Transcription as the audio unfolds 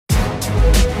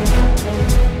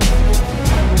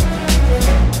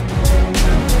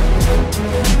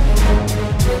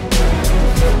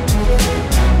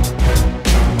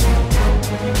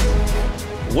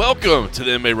Welcome to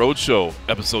the MMA Roadshow,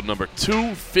 episode number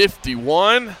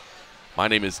 251. My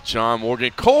name is John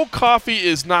Morgan. Cold Coffee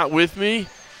is not with me.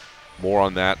 More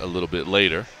on that a little bit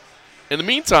later. In the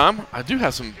meantime, I do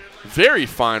have some very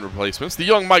fine replacements. The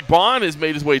young Mike Bond has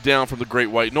made his way down from the Great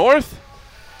White North.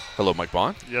 Hello, Mike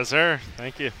Bond. Yes, sir.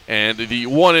 Thank you. And the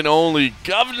one and only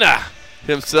governor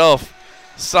himself,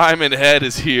 Simon Head,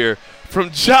 is here from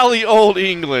jolly old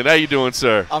England. How you doing,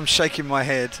 sir? I'm shaking my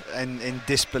head in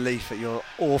disbelief at your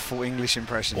awful English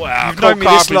impression. Wow, You've known Cold me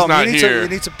this Coffee's long. not you here. You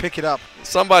need to pick it up.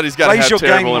 Somebody's got to Raise have your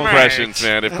terrible game. impressions,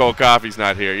 man, if Cold Coffee's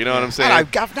not here. You know what I'm saying? Hello,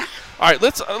 governor. All right,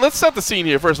 let's set the scene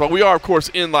here. First of all, we are, of course,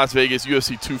 in Las Vegas.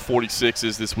 UFC 246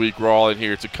 is this week. We're all in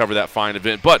here to cover that fine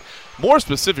event. But more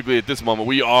specifically at this moment,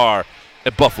 we are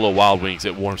at Buffalo Wild Wings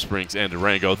at Warm Springs and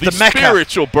Durango, the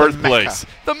spiritual birthplace.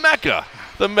 The Mecca.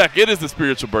 The Mecca. It is the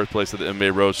spiritual birthplace of the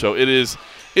MMA Roadshow. It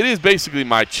is basically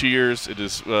my Cheers. It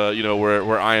is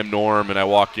where I am Norm and I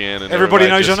walk in and everybody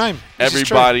knows your name.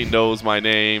 Everybody knows my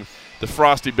name. The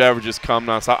frosty beverages come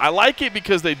nonstop. I like it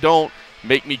because they don't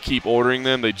make me keep ordering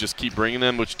them. They just keep bringing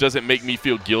them, which doesn't make me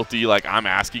feel guilty like I'm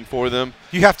asking for them.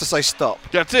 You have to say stop.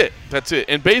 That's it. That's it.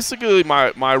 And basically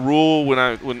my rule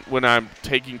when I'm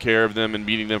taking care of them and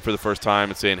meeting them for the first time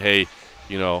and saying, hey,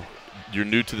 you're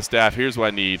new to the staff, here's what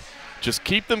I need. Just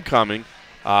keep them coming.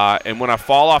 And when I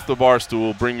fall off the bar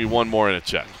stool, bring me one more in a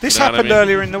check. This happened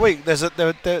earlier in the week.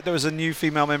 There was a new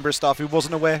female member of staff who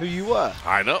wasn't aware who you were.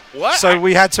 I know. What? So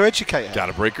we had to educate her. Got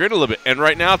to break her in a little bit. And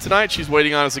right now, tonight, she's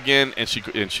waiting on us again, and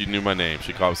she knew my name.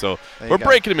 She called me. So we're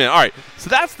breaking them in. All right. So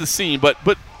that's the scene. But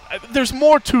there's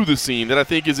more to the scene that I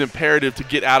think is imperative to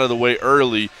get out of the way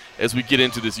early as we get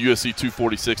into this UFC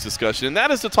 246 discussion. And that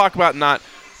is to talk about not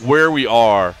where we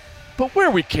are, but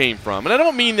where we came from. And I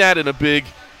don't mean that in a big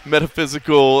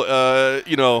metaphysical, that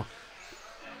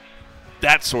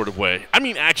sort of way. I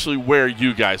mean actually where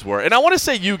you guys were. And I want to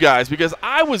say you guys because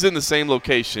I was in the same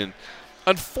location.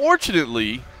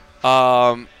 Unfortunately,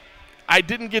 I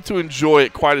didn't get to enjoy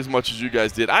it quite as much as you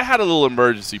guys did. I had a little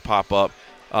emergency pop up.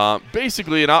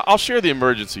 Basically, and I'll share the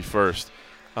emergency first.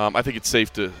 I think it's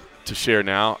safe to share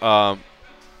now.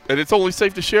 And it's only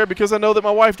safe to share because I know that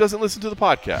my wife doesn't listen to the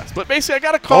podcast. But basically, I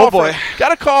got a call.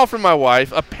 Got a call from my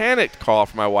wife, a panicked call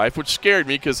from my wife, which scared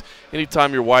me because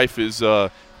anytime your wife is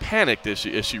panicked as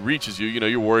she reaches you,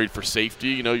 you're worried for safety.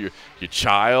 Your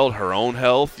child, her own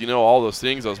health, all those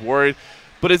things. I was worried,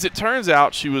 but as it turns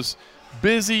out, she was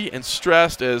busy and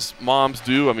stressed as moms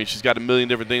do. I mean, she's got a million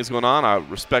different things going on. I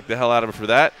respect the hell out of her for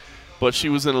that. But she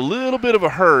was in a little bit of a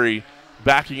hurry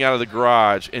backing out of the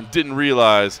garage and didn't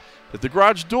realize that the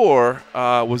garage door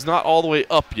was not all the way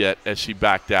up yet as she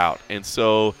backed out. And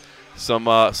so some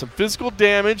physical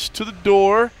damage to the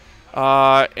door,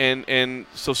 and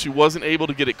so she wasn't able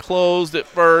to get it closed at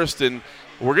first. And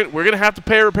we're gonna have to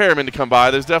pay a repairman to come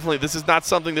by. This is not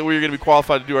something that we're going to be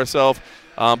qualified to do ourselves.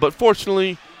 But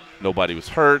fortunately, nobody was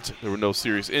hurt. There were no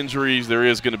serious injuries. There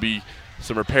is going to be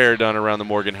some repair done around the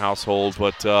Morgan household,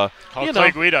 but call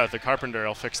Clay Guida, the carpenter.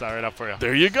 I'll fix that right up for you.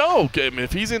 There you go. Okay, I mean,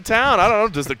 if he's in town, I don't know.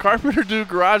 Does the carpenter do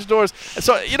garage doors?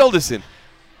 So listen,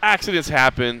 accidents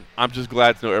happen. I'm just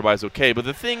glad to know everybody's okay. But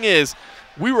the thing is,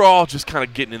 we were all just kind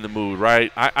of getting in the mood,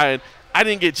 right? I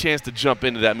didn't get a chance to jump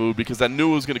into that mood because I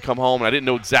knew I was going to come home and I didn't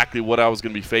know exactly what I was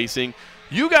going to be facing.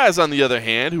 You guys, on the other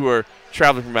hand, who are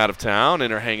traveling from out of town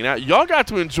and are hanging out, y'all got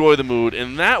to enjoy the mood,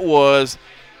 and that was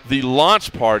the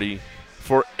launch party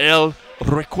for El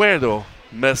Recuerdo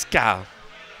Mezcal.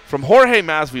 From Jorge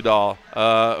Masvidal,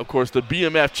 of course, the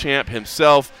BMF champ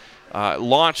himself,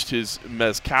 launched his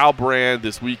Mezcal brand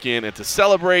this weekend. And to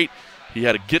celebrate, he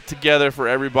had a get-together for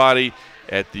everybody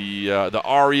at the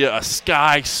Aria, a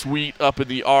sky suite up in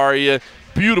the Aria.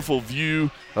 Beautiful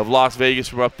view of Las Vegas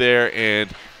from up there. And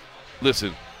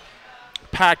listen,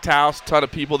 packed house, ton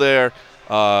of people there,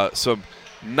 some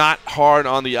not hard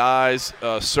on the eyes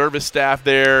service staff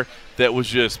there that was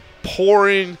just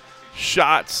pouring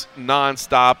shots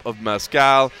nonstop of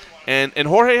mezcal. And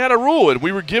Jorge had a rule, and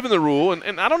we were given the rule,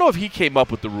 and I don't know if he came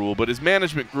up with the rule, but his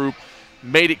management group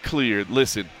made it clear,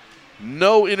 listen,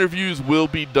 no interviews will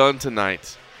be done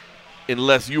tonight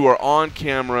unless you are on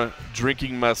camera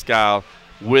drinking mezcal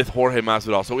with Jorge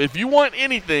Masvidal. So if you want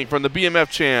anything from the BMF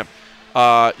champ,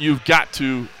 you've got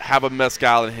to have a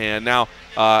mezcal in hand. Now,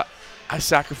 I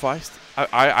sacrificed.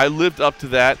 I lived up to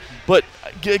that. But,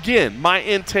 again, my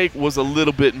intake was a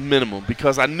little bit minimum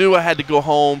because I knew I had to go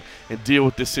home and deal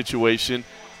with this situation.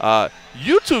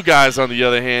 You two guys, on the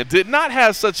other hand, did not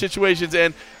have such situations.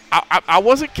 And I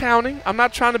wasn't counting. I'm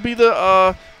not trying to be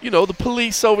the the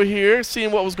police over here,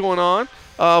 seeing what was going on.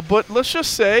 But let's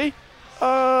just say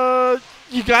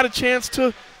you got a chance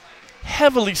to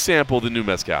heavily sample the new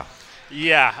mezcal.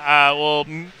 Yeah, well,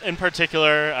 in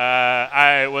particular,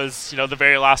 I was, the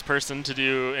very last person to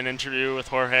do an interview with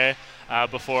Jorge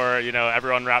before,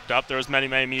 everyone wrapped up. There was many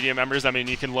media members. I mean,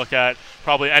 you can look at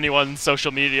probably anyone's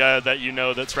social media that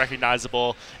that's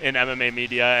recognizable in MMA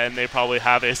media, and they probably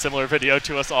have a similar video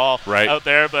to us all out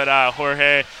there. But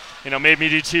Jorge, made me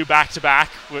do 2 back-to-back,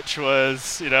 which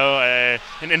was, an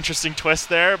interesting twist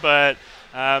there. But,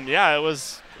 yeah, it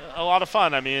was a lot of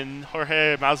fun. I mean,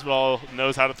 Jorge Masvidal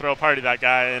knows how to throw a party, that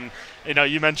guy. And,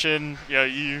 you mentioned,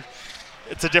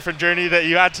 it's a different journey that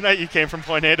you had tonight. You came from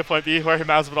point A to point B. Jorge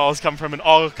Masvidal has come from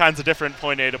all kinds of different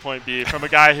point A to point B. From a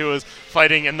guy who was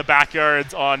fighting in the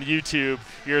backyards on YouTube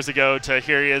years ago to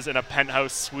here he is in a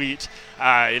penthouse suite,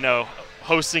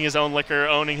 hosting his own liquor,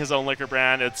 owning his own liquor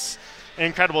brand. It's an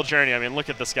incredible journey. I mean, look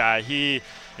at this guy.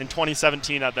 In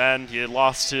 2017 at the end, he had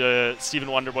lost to Stephen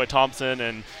Wonderboy Thompson,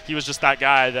 and he was just that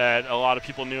guy that a lot of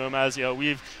people knew him as.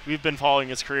 We've been following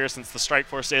his career since the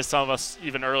Strikeforce days, some of us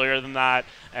even earlier than that,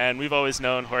 and we've always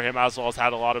known Jorge Masvidal has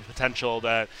had a lot of potential,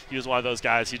 that he was one of those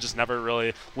guys. He just never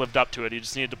really lived up to it. He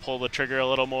just needed to pull the trigger a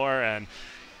little more, and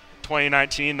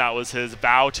 2019, that was his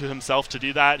vow to himself to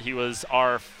do that. He was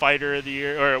our fighter of the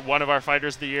year, or one of our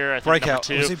fighters of the year. I think breakout.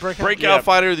 #2. Was he breakout? Breakout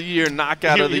fighter of the year,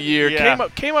 knockout of the year. Yeah.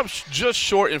 Came up just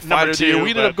short in fighter of the year.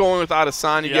 We ended up going with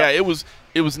Adesanya. Yeah, it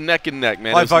was neck and neck,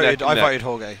 man. I voted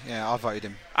Jorge. Yeah, I voted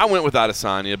him. I went with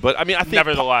Adesanya, but I mean, I think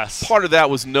nevertheless, part of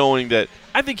that was knowing that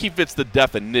I think he fits the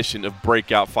definition of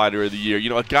breakout fighter of the year.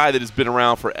 A guy that has been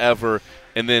around forever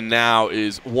and then now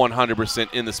is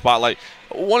 100% in the spotlight.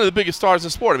 One of the biggest stars in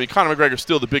sport. I mean, Conor McGregor's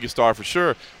still the biggest star for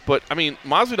sure. But, I mean,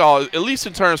 Masvidal, at least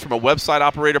in terms from a website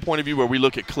operator point of view where we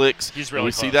look at clicks, he's really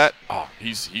we see that,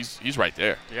 he's right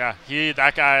there. Yeah,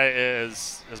 that guy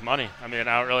is money. I mean,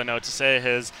 I don't really know what to say.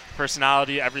 His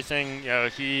personality, everything,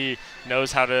 he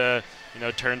knows how to,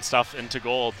 turn stuff into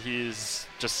gold.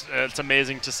 It's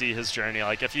amazing to see his journey.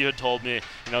 Like, if you had told me,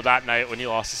 that night when he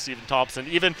lost to Stephen Thompson,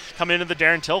 even coming into the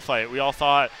Darren Till fight, we all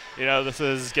thought, this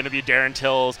is going to be Darren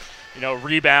Till's,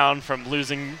 rebound from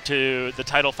losing to the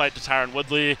title fight to Tyron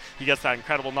Woodley. He gets that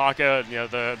incredible knockout.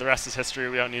 The rest is history.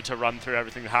 We don't need to run through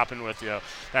everything that happened with,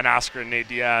 Ben Askren and Nate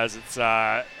Diaz.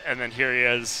 And then here he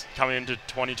is coming into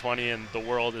 2020, and the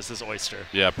world is his oyster.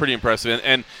 Yeah, pretty impressive.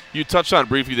 And you touched on it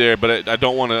briefly there, but I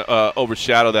don't want to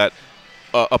overshadow that.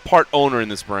 A part owner in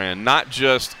this brand, not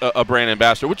just a brand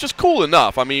ambassador, which is cool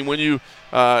enough. I mean, when you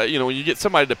get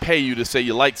somebody to pay you to say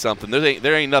you like something,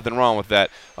 there ain't nothing wrong with that.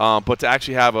 But to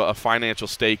actually have a financial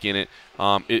stake in it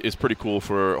is pretty cool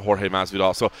for Jorge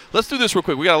Masvidal. So let's do this real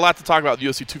quick. We got a lot to talk about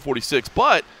UFC 246,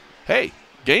 but hey,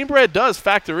 Game Bread does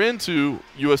factor into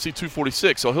UFC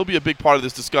 246, so he'll be a big part of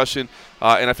this discussion.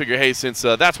 And I figure, hey, since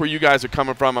that's where you guys are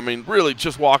coming from, I mean, really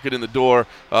just walking in the door,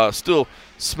 still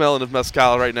smelling of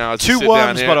mezcal right now. As 2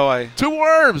 worms, by the way. 2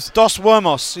 worms. Dos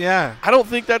wormos, yeah. I don't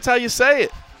think that's how you say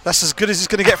it. That's as good as he's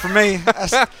going to get from me.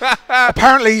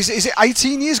 Apparently, is it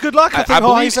 18 years good luck? I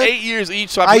believe 8 years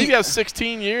each, so I believe you have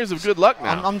 16 years of good luck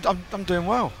now. I'm doing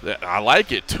well. I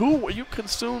like it. You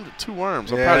consumed 2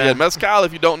 worms. I'm proud of you. Mezcal,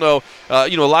 if you don't know, a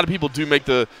lot of people do make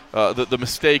the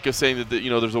mistake of saying that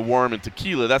there's a worm in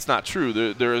tequila. That's not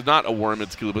true. There is not a worm in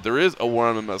tequila, but there is a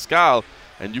worm in mezcal.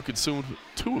 And you consumed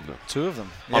 2 of them. 2 of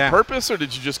them. On purpose, or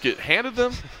did you just get handed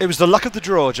them? It was the luck of the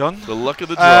draw, John. The luck of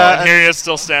the draw. And here he is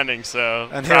still standing, so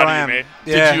and proud here I of you, am. mate.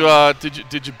 Yeah.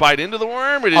 Did you bite into the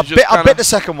worm, or did I bit the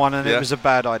second one, and it was a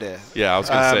bad idea. Yeah, I was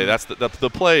going to say that's the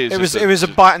play. It was a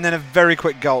bite and then a very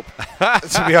quick gulp,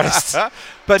 to be honest.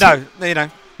 But no,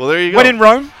 Well, there you go. When in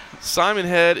Rome. Simon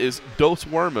Head is Dos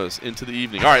Wormas into the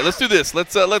evening. All right, let's do this.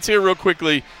 Let's hear real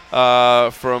quickly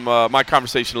from my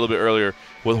conversation a little bit earlier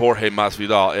with Jorge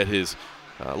Masvidal at his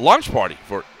launch party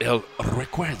for El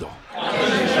Recuerdo.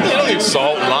 You don't need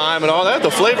salt, lime, and all that. The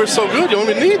flavor's so good, you don't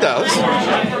even need that.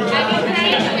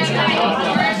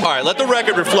 All right, let the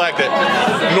record reflect that.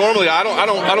 Normally, I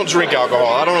don't drink alcohol.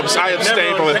 I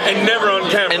abstain from it. And never on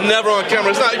camera. And never on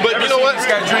camera. It's not. But you know what? This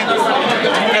guy drink.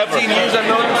 15 years I've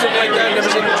known him, something like that. Never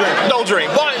seen him drink. Don't drink.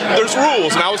 But there's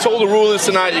rules, and I was told the rule is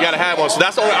tonight you got to have one. So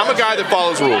that's the only. I'm a guy that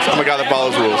follows rules.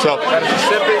 So you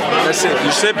sip it. That's it.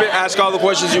 You sip it. Ask all the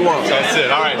questions you want. That's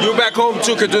it. All right. You back home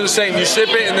too could do the same. You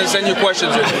sip it and then send your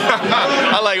questions in.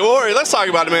 I like Ori. Let's talk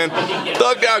about it, man.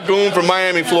 Thugged out goon from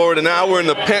Miami, Florida. Now we're in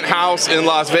the penthouse in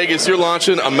Las Vegas. You're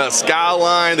launching a mezcal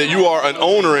line that you are an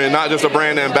owner in, not just a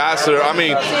brand ambassador. I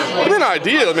mean, what an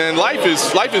idea, man. Life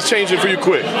is changing for you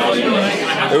quick.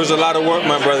 It was a lot of work,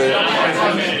 my brother.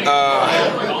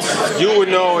 you would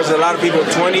know, as a lot of people,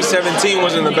 2017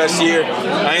 wasn't the best year.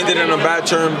 I ended on a bad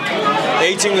term.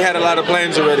 18, we had a lot of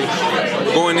plans already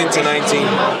going into 19.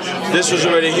 This was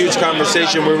already a huge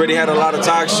conversation. We already had a lot of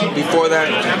talks before that.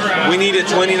 We needed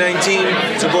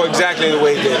 2019 to go exactly the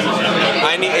way it did.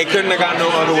 It couldn't have gone no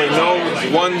other way. No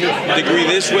 1 degree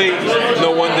this way,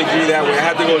 no 1 degree that way. I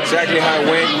had to go exactly how it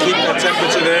went, keep that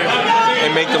temperature there,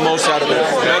 and make the most out of it.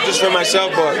 Not just for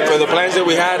myself, but for the plans that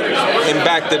we had and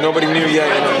back that nobody knew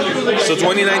yet. So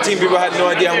 2019, people had no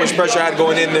idea how much pressure I had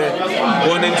going in there,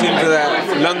 going into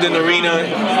that London arena.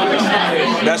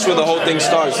 That's where the whole thing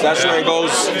starts. That's where it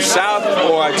goes south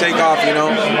or I take off, you know.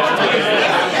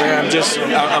 And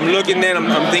I'm looking then,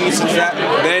 I'm thinking since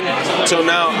then till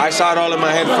now, I saw it all in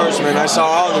my head first, man. I saw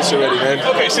all this already, man.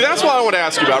 Okay, see, that's what I want to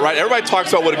ask you about, right? Everybody talks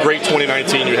about what a great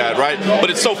 2019 you had, right? But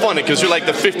it's so funny because you're like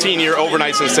the 15-year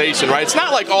overnight sensation, right? It's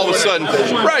not like all of a sudden,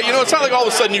 right, you know, it's not like all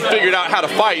of a sudden you figured out how to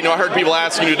fight. You know, I heard people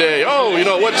asking you today, oh, you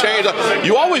know, what changed?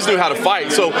 You always knew how to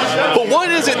fight. So, but what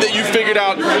is it that you figured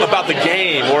out about the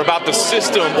game or about the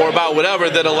system or about whatever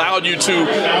that allowed you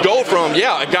to go from,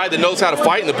 yeah, a guy that knows how to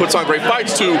fight and that puts on great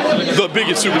fights to the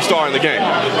biggest superstar in the game?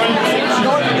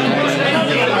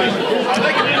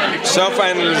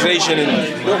 Self-analyzation,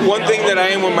 and one thing that I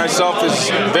am with myself is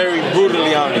very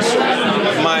brutally honest.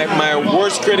 My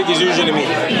worst critic is usually me.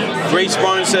 Great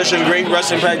sparring session, great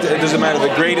wrestling practice, it doesn't matter.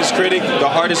 The greatest critic, the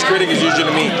hardest critic is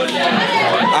usually me.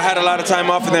 I had a lot of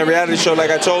time off in that reality show, like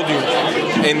I told you,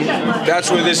 and that's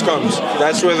where this comes.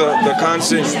 That's where the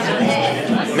constant,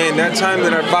 man, that time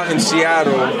that I fought in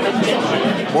Seattle,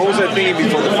 what was I thinking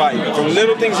before the fight? From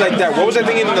little things like that, what was I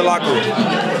thinking in the locker room?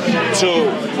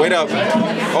 To, wait up,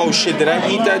 oh shit, did I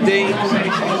eat that day?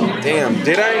 Damn,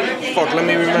 did I? Fuck, let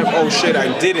me remember. Oh shit,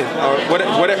 I didn't.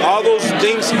 All those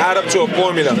things add up to a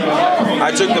formula.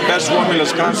 I took the best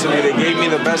formulas constantly. They gave me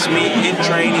the best meat in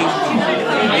training,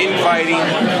 in fighting,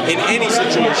 in any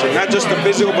situation. Not just the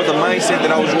physical, but the mindset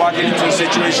that I was walking into a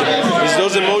situation. It's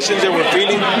those emotions that we're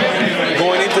feeling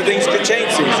going into things could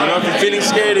change things. You know, if you're feeling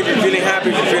scared, if you're feeling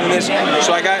happy, if you're feeling this.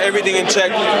 So I got everything in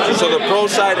check. So the pro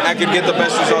side, I could get the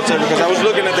best results ever because I was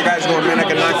looking at the guys going, man, I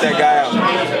can knock that guy out.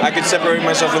 I could separate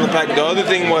myself from the pack. The other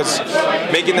thing was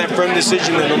making that firm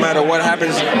decision that no matter what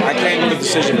happens, I can't go to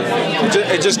decision.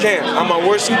 It just can't. On my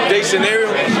worst day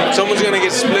scenario, someone's going to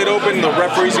get split open and the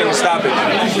referee's going to stop it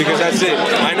because that's it.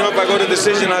 I know if I go to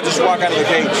decision, I'll just walk out of the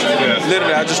cage.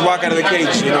 Literally, I'll just walk out of the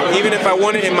cage. You know, even if I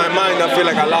won it in my mind, I feel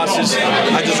like I lost this.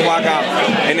 I just walk out.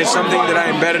 And it's something that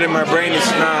I embedded in my brain.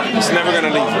 It's never going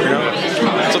to leave, you know?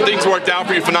 So things worked out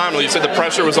for you phenomenally. You said the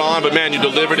pressure was on, but man, you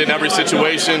delivered in every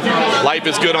situation. Life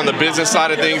is good on the business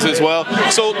side of things as well.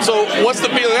 So what's the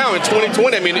feeling now in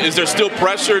 2020? I mean, is there still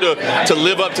pressure to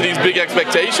live up to these big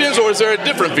expectations, or is there a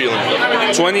different feeling?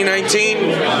 2019,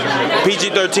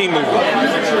 PG-13 movie.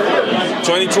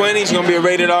 2020 is going to be a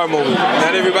rated R movie.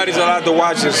 Not everybody's allowed to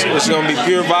watch this. It's going to be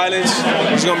pure violence.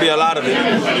 It's going to be a lot of it.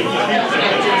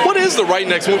 What is the right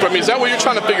next move? I mean, is that what you're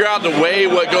trying to figure out, the way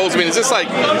what goes? I mean, is this like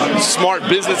smart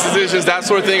business decisions, that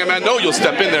sort of thing? I mean, I know you'll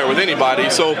step in there with anybody.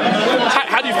 So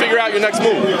how do you figure out your next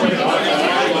move?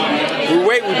 We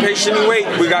wait, we patiently wait.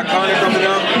 We got Conor coming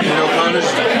up. You know, Conor's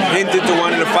hinted to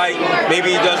wanting to fight. Maybe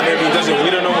he does, maybe he doesn't. We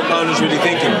don't know what Conor's really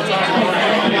thinking.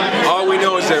 All we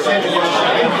know is that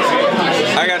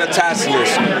I got a task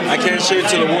list. I can't share it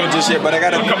to the world just yet, but I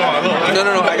got a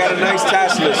I got a nice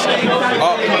task list.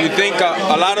 You think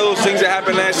a lot of those things that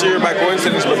happened last year are by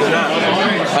coincidence, but they're not.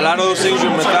 A lot of those things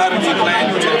were methodically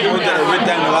planned to the point that I written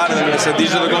down a lot of them and I said,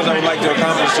 these are the goals I would like to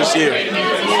accomplish this year.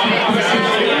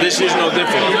 This year's no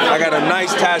different. I got a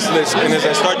nice task list, and as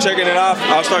I start checking it off,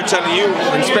 I'll start telling you.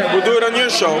 We'll do it on your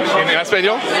show. En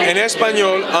español? En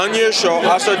español, on your show,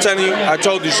 I'll start telling you, I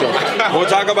told you so. We'll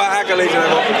talk about accolades, and I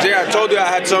go, yeah, I told you I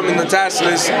had something in the task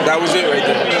list. That was it right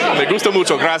there. Me gusta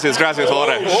mucho. Gracias,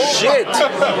 Jorge. Oh, shit.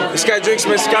 This guy drinks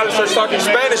mezcal and starts talking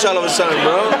Spanish all of a sudden,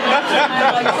 bro.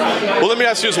 Well, let me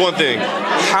ask you just one thing.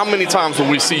 How many times will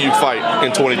we see you fight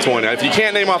in 2020? If you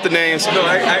can't name off the names. No,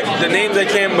 the names I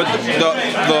can, but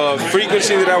the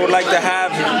frequency that I would like to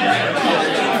have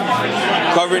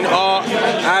covering all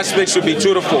aspects would be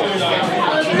 2 to 4.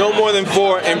 No more than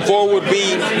 4, and 4 would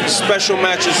be special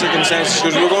matches circumstances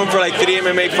because we're going for like 3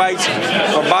 MMA fights.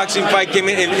 A boxing fight came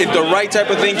in. If the right type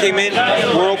of thing came in,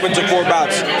 we're open to 4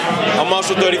 bouts. I'm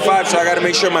also 35, so I got to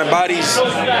make sure my body's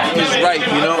right.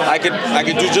 You know, I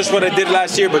could do just what I did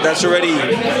last year, but that's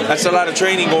a lot of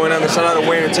training going on. That's a lot of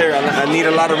wear and tear. I need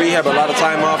a lot of rehab, a lot of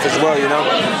time off as well. You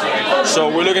know. So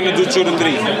we're looking to do 2 to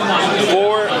 3.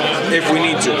 4 if we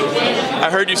need to. I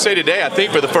heard you say today, I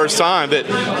think for the first time, that,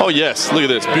 oh yes, look at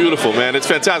this, beautiful, man, it's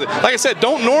fantastic. Like I said,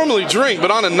 don't normally drink, but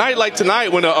on a night like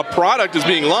tonight when a product is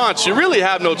being launched, you really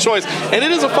have no choice, and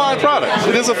it is a fine product.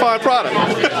 It is a fine product.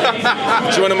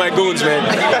 It's one of my goons,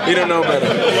 man. You don't know better.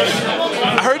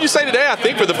 I heard you say today, I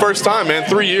think for the first time, man,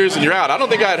 3 years and you're out. I don't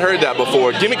think I had heard that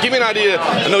before. Give me an idea.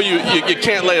 I know you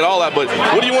can't lay it all out, but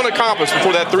what do you want to accomplish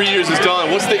before that 3 years is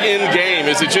done? What's the end game?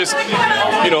 Is it just,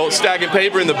 stacking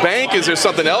paper in the bank? Is there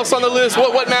something else on the list?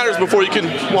 What matters before you can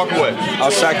walk away?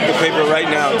 I'll stack the paper right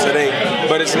now, today.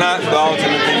 But it's not the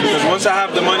ultimate thing, because once I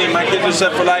have the money, my kids are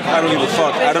set for life, I don't give a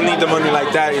fuck. I don't need the money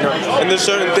like that, And there's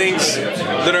certain things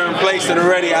that are in place that are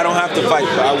ready. I don't have to fight,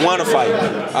 but I want to fight.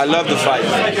 I love to fight.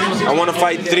 I want to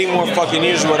fight 3 more fucking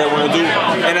years is what I want to do.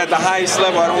 And at the highest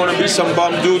level, I don't want to be some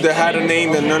bum dude that had a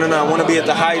name that, no. I want to be at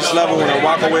the highest level. When I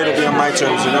walk away, it'll be on my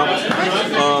terms,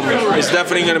 It's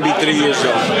definitely going to be 3 years,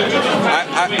 though.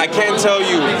 I can't tell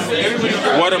you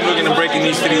what I'm looking to break in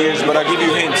these 3 years, but I'll give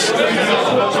you hints.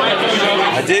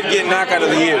 I did get knockout of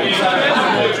the year.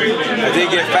 I did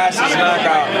get fastest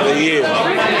knockout of the year.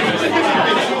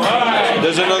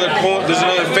 There's another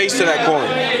face to that coin.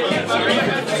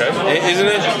 Okay. Isn't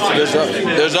it?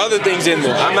 There's other things in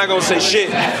there. I'm not gonna say shit,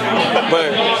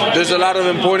 but there's a lot of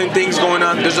important things going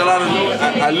on. There's a lot of.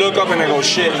 I look up and I go,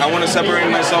 shit. I want to separate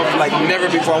myself like never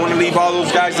before. I want to leave all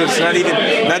those guys that's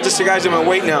not just the guys in my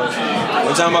weight now.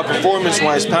 I'm talking about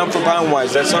performance-wise, pound for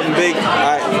pound-wise. That's something big.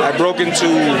 I broke into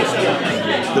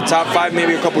the top 5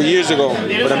 maybe a couple years ago,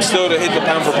 but I'm still to hit the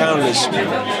pound for pound list.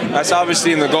 That's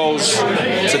obviously in the goals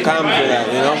to come for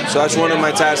that, So that's one of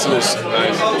my task lists.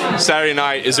 Saturday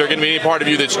night, is there going to be any part of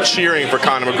you that's cheering for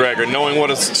Conor McGregor, knowing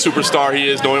what a superstar he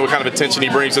is, knowing what kind of attention he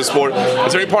brings to the sport?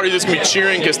 Is there any part of you that's going to be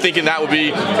cheering because thinking that would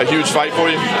be a huge fight for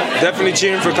you? Definitely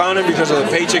cheering for Conor because of the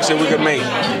paychecks that we could make.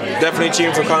 Definitely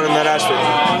cheering for Conor in that aspect.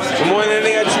 But more than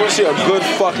anything, I just want to see a good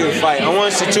fucking fight. I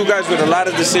want to see 2 guys with a lot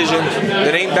of decision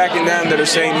that ain't backing down, that are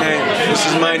saying, man, this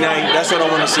is my night. That's what I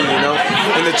want to see,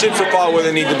 And the chips will fall where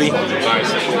they need to be.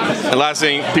 Nice. And last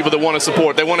thing, people that want to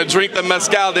support, they want to drink the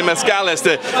mezcal de mezcales,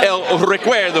 the El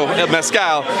Recuerdo El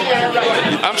Mezcal.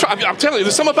 I'm telling you,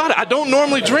 there's something about it. I don't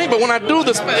normally drink, but when I do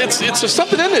this, it's just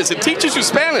something in this. It teaches you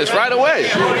Spanish right away.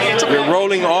 You're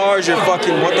rolling R's, you're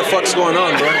fucking, what the fuck's going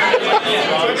on, bro?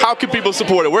 How can people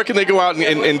support it? Where can they go out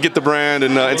and get the brand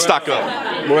and stock up?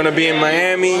 We're going to be in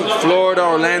Miami, Florida,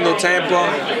 Orlando,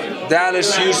 Tampa,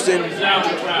 Dallas, Houston,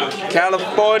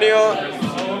 California,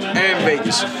 and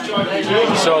Vegas.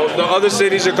 So the other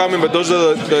cities are coming, but those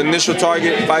are the initial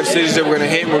target 5 cities that we're going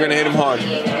to hit, and we're going to hit them hard.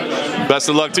 Best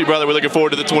of luck to you, brother. We're looking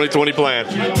forward to the 2020 plan.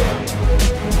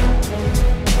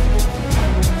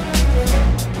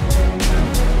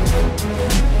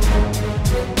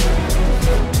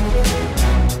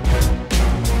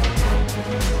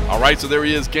 All right, so there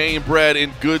he is, game bred,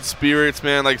 in good spirits,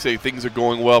 man. Like I say, things are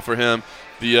going well for him.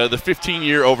 The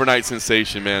 15-year overnight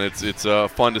sensation, man. It's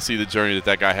fun to see the journey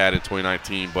that guy had in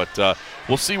 2019. But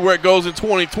we'll see where it goes in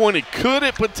 2020. Could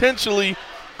it potentially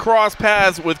cross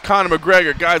paths with Conor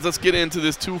McGregor? Guys, let's get into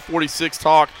this 246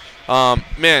 talk.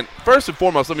 Man, first and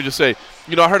foremost, let me just say,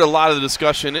 I heard a lot of the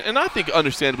discussion, and I think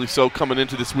understandably so, coming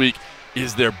into this week.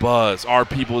 Is there buzz? Are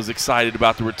people as excited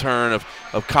about the return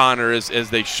of Conor as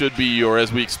they should be, or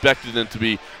as we expected them to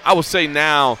be? I will say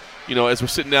now, as we're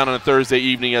sitting down on a Thursday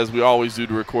evening, as we always do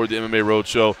to record the MMA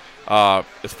Roadshow,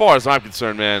 as far as I'm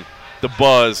concerned, man, the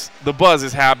buzz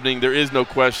is happening. There is no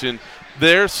question.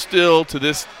 There still, to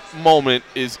this moment,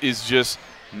 is just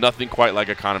nothing quite like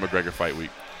a Conor McGregor fight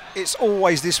week. It's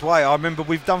always this way. I remember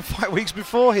we've done fight weeks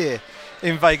before here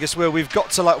in Vegas where we've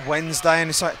got to like Wednesday and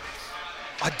it's like,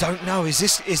 I don't know. Is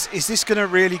this going to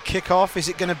really kick off? Is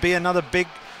it going to be another big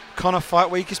Conor fight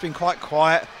week? It's been quite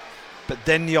quiet, but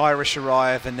then the Irish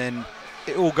arrive, and then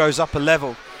it all goes up a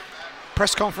level.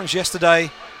 Press conference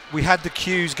yesterday, we had the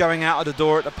queues going out of the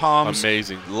door at the Palms.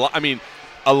 Amazing. I mean,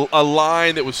 a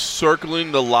line that was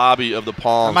circling the lobby of the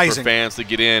Palms for fans to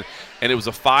get in, and it was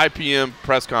a 5 p.m.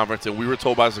 press conference, and we were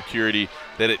told by security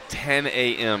that at 10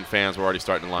 a.m. fans were already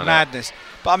starting to line up. Madness.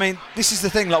 But I mean, this is the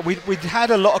thing. Like we'd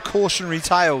had a lot of cautionary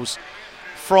tales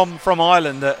from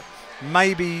Ireland that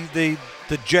maybe the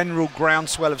general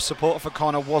groundswell of support for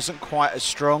Conor wasn't quite as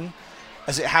strong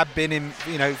as it had been in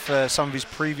for some of his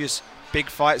previous big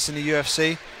fights in the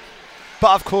UFC.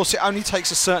 But of course, it only takes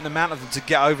a certain amount of them to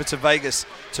get over to Vegas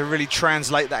to really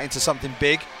translate that into something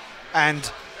big.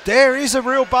 And there is a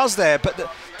real buzz there. But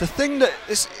the thing that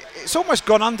it's almost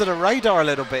gone under the radar a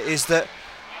little bit is that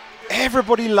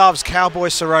everybody loves Cowboy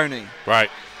Cerrone.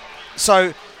 Right.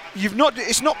 So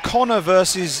it's not Conor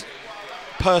versus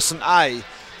person A.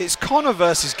 it's Conor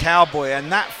versus Cowboy,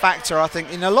 and that factor, I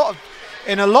think, in a lot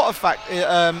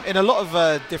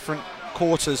of different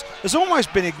quarters has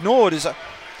almost been ignored. Is that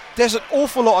there's an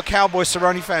awful lot of Cowboy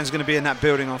Cerrone fans going to be in that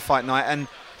building on fight night, and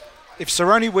if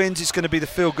Cerrone wins, it's going to be the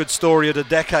feel-good story of the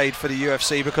decade for the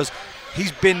UFC, because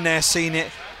he's been there, seen it,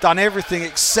 done everything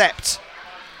except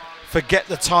forget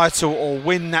the title or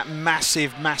win that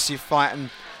massive fight, and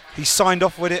he signed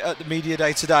off with it at the media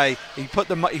day today. He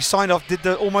signed off,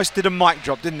 almost did a mic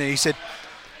drop, didn't he? He said,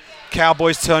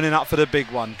 Cowboys turning up for the big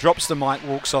one. Drops the mic,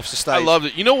 walks off the stage. I loved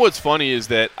it. You know what's funny is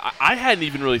that I hadn't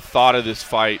even really thought of this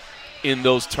fight in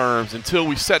those terms until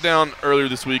we sat down earlier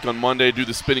this week on Monday, do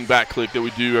the spinning back click that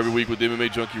we do every week with the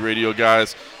MMA Junkie Radio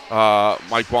guys.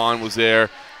 Mike Bond was there.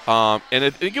 And I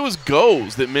think it was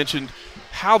Goes that mentioned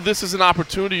how this is an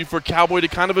opportunity for Cowboy to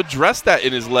kind of address that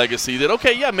in his legacy, that,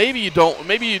 okay, yeah, maybe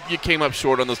you came up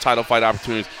short on those title fight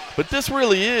opportunities, but this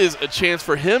really is a chance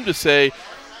for him to say,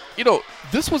 you know,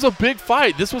 this was a big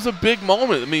fight. This was a big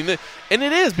moment. I mean, and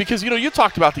it is, because, you know, you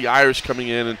talked about the Irish coming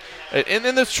in,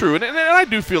 and that's true. And I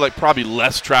do feel like probably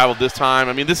less traveled this time.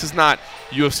 I mean, this is not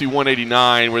UFC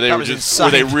 189 where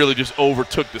they really just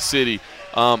overtook the city.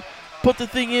 But the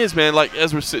thing is, man, like,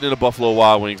 as we're sitting in a Buffalo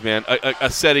Wild Wings, man, a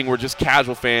setting where just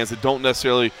casual fans that don't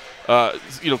necessarily,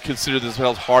 consider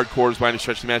themselves hardcores by any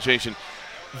stretch of the imagination,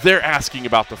 they're asking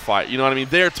about the fight. You know what I mean?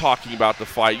 They're talking about the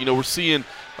fight. You know, we're seeing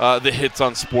the hits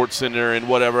on SportsCenter and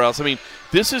whatever else. I mean,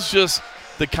 this is just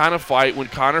the kind of fight, when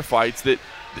Conor fights, that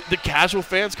the casual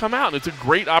fans come out, and it's a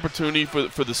great opportunity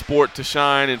for the sport to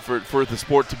shine and for the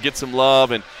sport to get some love.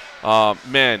 And,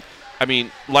 man, I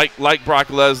mean, like Brock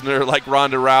Lesnar, like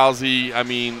Ronda Rousey, I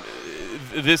mean,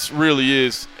 this really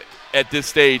is, at this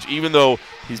stage, even though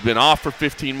he's been off for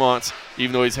 15 months,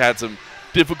 even though he's had some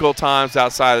difficult times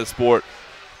outside of the sport,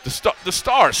 the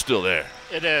star is still there.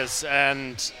 It is,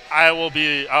 and I'll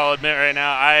admit right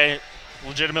now, I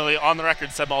legitimately, on the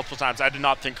record, said multiple times, I did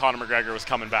not think Conor McGregor was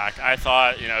coming back. I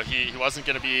thought, he wasn't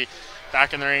going to be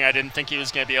back in the ring. I didn't think he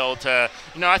was going to be able to,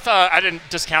 I thought, I didn't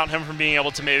discount him from being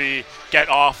able to maybe get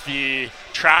off the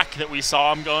track that we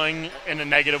saw him going in a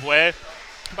negative way.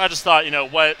 But I just thought,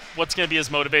 what's going to be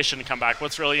his motivation to come back?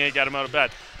 What's really going to get him out of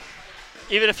bed?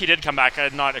 Even if he did come back, I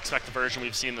did not expect the version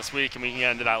we've seen this week, and we can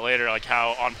get into that later, like how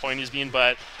on point he's been.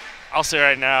 But I'll say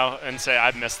right now and say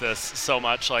I've missed this so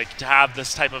much. Like, to have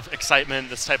this type of excitement,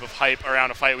 this type of hype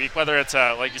around a fight week, whether it's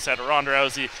like you said, a Ronda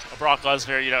Rousey, a Brock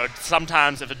Lesnar.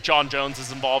 Sometimes if John Jones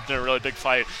is involved in a really big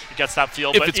fight, it gets that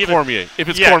feel. If it's Cormier,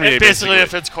 basically,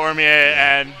 if it's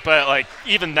Cormier, but like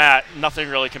even that, nothing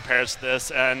really compares to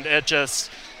this, and it just,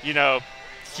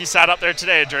 he sat up there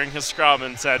today during his scrum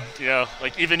and said,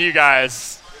 like, even you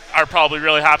guys are probably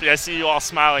really happy. I see you all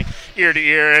smiling ear to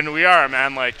ear, and we are,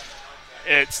 man. Like,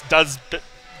 his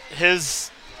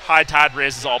high tide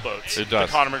raises all boats. It does.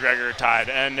 The Conor McGregor tide,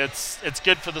 and it's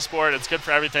good for the sport. It's good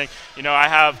for everything. I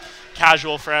have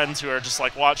casual friends who are just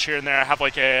like watch here and there. I have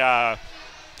like a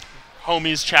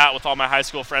homies chat with all my high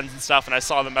school friends and stuff, and I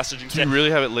saw the messaging. Do you really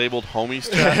have it labeled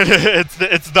homies chat?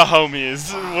 it's the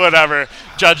homies, whatever.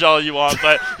 Judge all you want,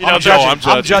 but I'm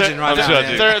judging right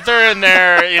now. They're in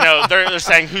there, they're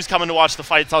saying who's coming to watch the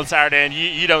fights on Saturday, and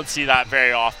you don't see that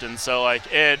very often. So like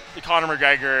Conor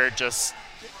McGregor just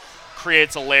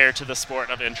creates a layer to the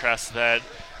sport of interest that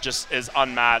just is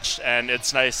unmatched, and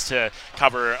it's nice to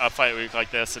cover a fight week like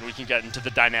this, and we can get into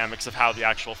the dynamics of how the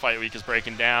actual fight week is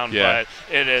breaking down. Yeah.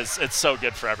 But it's so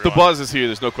good for everyone. The buzz is here.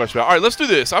 There's no question about it. All right, let's do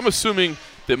this. I'm assuming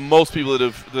that most people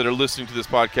that are listening to this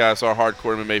podcast are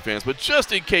hardcore MMA fans, but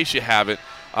just in case you haven't,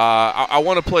 I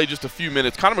want to play just a few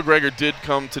minutes. Conor McGregor did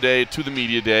come today to the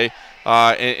media day.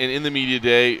 And in the media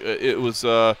day, it was,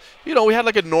 we had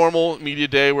like a normal media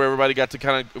day where everybody got to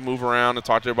kind of move around and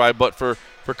talk to everybody. But for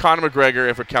Conor McGregor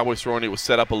and for Cowboy Cerrone, it was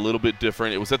set up a little bit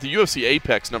different. It was at the UFC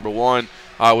Apex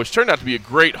 #1, which turned out to be a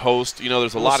great host.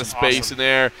 There's a lot of space in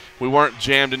there. We weren't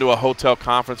jammed into a hotel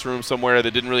conference room somewhere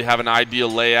that didn't really have an ideal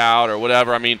layout or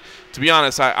whatever. I mean, to be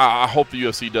honest, I hope the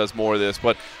UFC does more of this.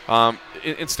 But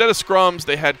instead of scrums,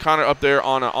 they had Conor up there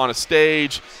on a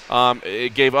stage.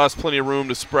 It gave us plenty of room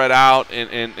to spread out,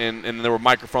 and there were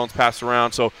microphones passed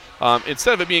around. So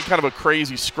instead of it being kind of a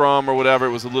crazy scrum or whatever,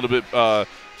 it was a little bit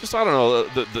just, I don't know,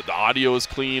 the audio is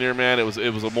cleaner, man. It was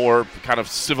a more kind of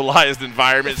civilized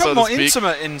environment, so to speak. It felt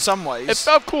more intimate in some ways. It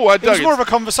felt cool. It was more of a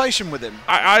conversation with him.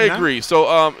 I agree.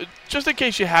 So just in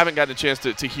case you haven't gotten a chance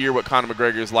to hear what Conor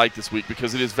McGregor is like this week,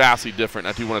 because it is vastly different,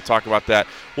 I do want to talk about that.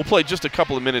 We'll play just a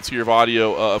couple of minutes here of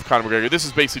audio of Conor McGregor. This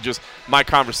is basically just my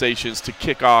conversations to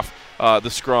kick off the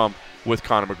scrum with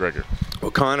Conor McGregor. Well,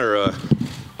 Conor,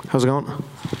 how's it going?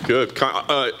 Good.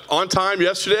 On time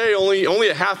yesterday, only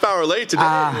a half hour late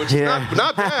today, which is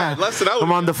not bad. Less than I would.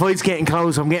 Come on, the fight's getting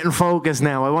close. I'm getting focused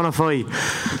now. I want to fight.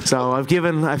 So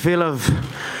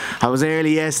I was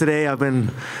early yesterday. I've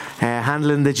been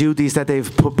handling the duties that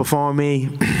they've put before me.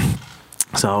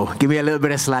 So give me a little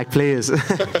bit of slack, please.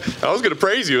 I was going to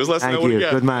praise you. It was less than what you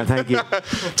got. Good man. Thank you.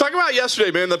 Talk about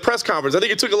yesterday, man, the press conference. I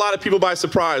think it took a lot of people by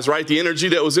surprise, right? The energy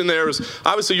that was in there was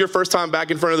obviously your first time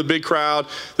back in front of the big crowd.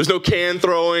 There's no can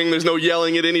throwing. There's no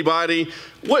yelling at anybody.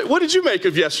 What did you make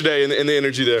of yesterday and the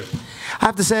energy there? I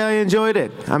have to say I enjoyed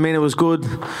it. I mean, it was good.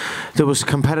 There was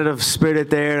competitive spirit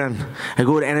there and a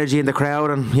good energy in the crowd.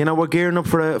 And, you know, we're gearing up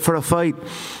for a fight.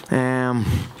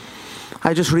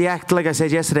 I just react, like I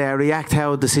said yesterday, I react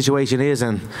how the situation is,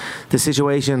 and the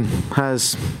situation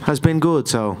has been good,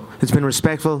 so it's been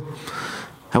respectful.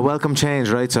 A welcome change,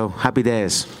 right? So happy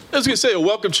days. I was going to say a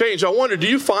welcome change. I wonder, do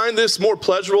you find this more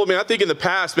pleasurable? I mean, I think in the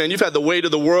past, man, you've had the weight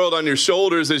of the world on your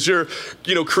shoulders as you're,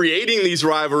 creating these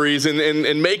rivalries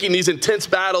and making these intense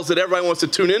battles that everybody wants to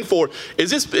tune in for. Is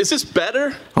this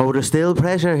better? Oh, there's still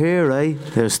pressure here, right?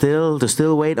 There's still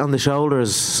weight on the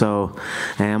shoulders. So,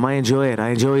 I enjoy it. I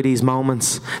enjoy these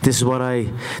moments. This is what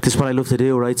I love to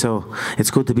do, right? So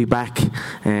it's good to be back.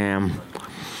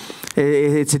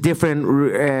 It's a different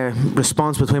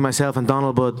response between myself and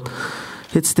Donald, but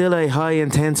it's still a high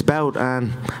intense bout,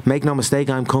 and make no mistake,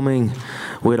 I'm coming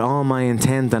with all my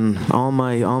intent and all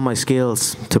my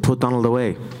skills to put Donald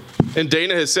away. And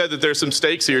Dana has said that there's some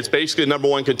stakes here. It's basically the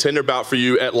 #1 contender bout for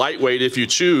you at lightweight if you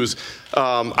choose.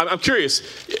 I'm curious.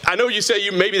 I know you say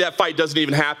maybe that fight doesn't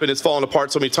even happen. It's fallen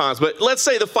apart so many times. But let's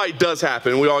say the fight does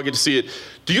happen and we all get to see it.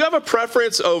 Do you have a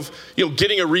preference of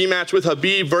getting a rematch with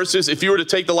Khabib versus if you were to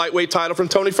take the lightweight title from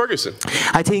Tony Ferguson?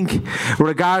 I think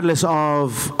regardless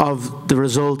of the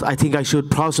result, I think I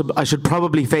should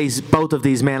probably face both of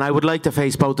these men. I would like to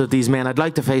face both of these men. I'd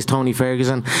like to face Tony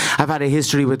Ferguson. I've had a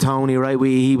history with Tony, right?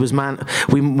 We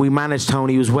managed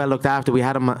Tony. He was well looked after. We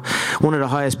had him one of the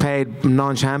highest paid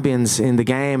non-champions in the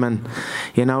game, and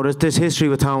there's history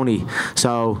with Tony.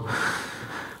 So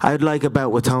I'd like a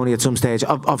bout with Tony at some stage.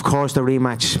 Of course, the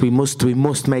rematch. We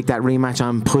must make that rematch.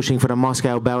 I'm pushing for the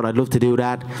Moscow bout. I'd love to do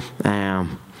that.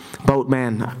 Both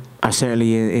men are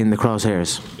certainly in the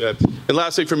crosshairs. Yeah. And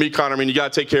last thing for me, Conor, I mean, you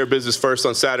got to take care of business first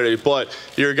on Saturday, but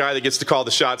you're a guy that gets to call the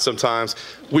shots sometimes.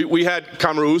 We had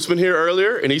Kamaru Usman here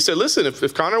earlier, and he said, listen,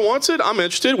 if Conor wants it, I'm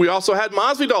interested. We also had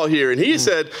Masvidal here, and he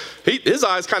said his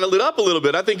eyes kind of lit up a little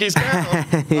bit. I think he's down.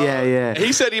 Yeah.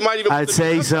 He said he might even. I'd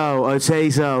say so.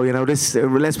 This.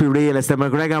 Let's be real. It's the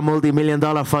McGregor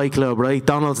multi-million-dollar fight club, right?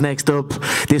 Donald's next up.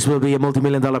 This will be a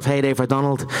multi-million-dollar payday for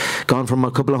Donald. Gone from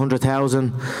a couple of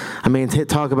 100,000. I mean,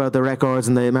 talk about the records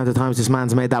and the amount of times this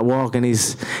man's made that walk, and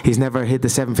he's never hit the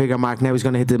 7-figure mark. Now he's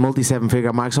going to hit the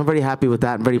multi-7-figure mark. So I'm very happy with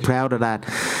that and very proud of that,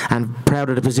 and proud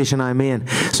of the position I'm in.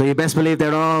 So you best believe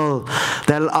all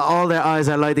their eyes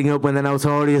are lighting up when the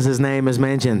Notorious's name is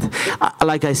mentioned.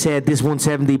 Like I said, this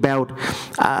 170 bout,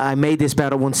 I made this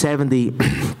bout at 170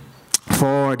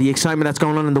 for the excitement that's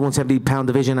going on in the 170-pound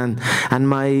division and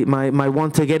my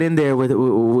want to get in there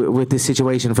with this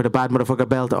situation for the bad motherfucker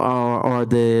belt or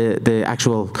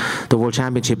the World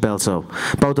Championship belt. So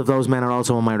both of those men are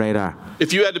also on my radar.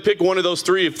 If you had to pick one of those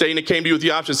three, if Dana came to you with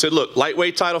the option and said, look,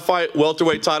 lightweight title fight,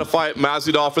 welterweight title fight,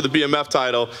 Masvidal for the BMF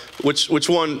title, which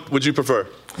one would you prefer?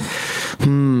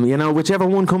 Whichever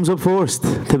one comes up first,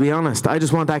 to be honest. I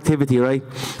just want activity, right?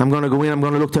 I'm going to go in, I'm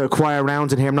going to look to acquire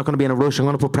rounds in here. I'm not going to be in a rush. I'm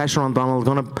going to put pressure on Donald.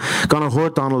 I'm going to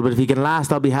hurt Donald, but if he can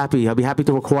last, I'll be happy. I'll be happy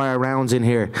to acquire rounds in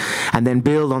here and then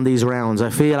build on these rounds. I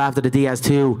feel after the Diaz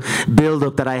 2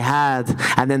 build-up that I had,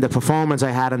 and then the performance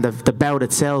I had and the bout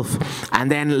itself, and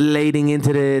then leading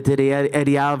into the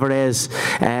Eddie Alvarez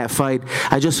fight,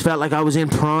 I just felt like I was in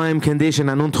prime condition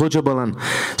and untouchable, and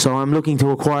so I'm looking to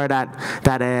acquire that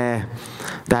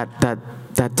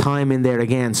time in there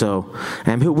again. So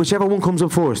whichever one comes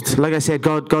up first, like I said,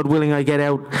 God willing, I get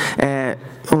out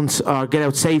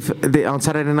safe on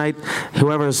Saturday night.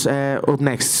 Whoever's up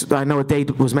next, I know a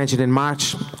date was mentioned in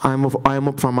March. I'm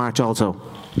up for March also.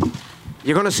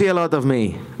 You're going to see a lot of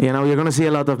me. You're going to see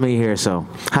a lot of me here. So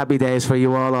happy days for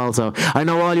you all also. I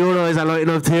know all your eyes are lighting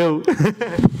up too.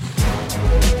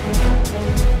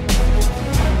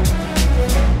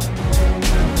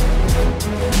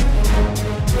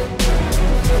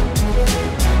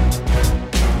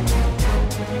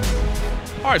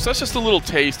 All right, so that's just a little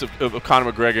taste of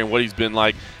Conor McGregor and what he's been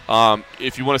like.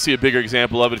 If you want to see a bigger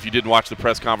example of it, if you didn't watch the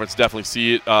press conference, definitely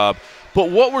see it. But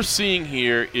what we're seeing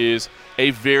here is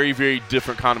a very, very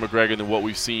different Conor McGregor than what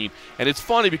we've seen. And it's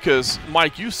funny because,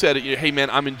 Mike, you said it. Hey, man,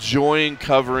 I'm enjoying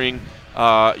covering,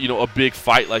 a big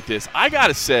fight like this. I got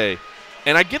to say,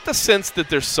 And I get the sense that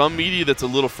there's some media that's a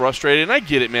little frustrated, and I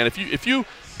get it, man. If you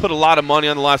put a lot of money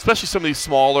on the line, especially some of these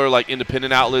smaller, like,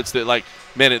 independent outlets that, like,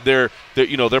 man, their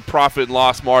profit and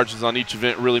loss margins on each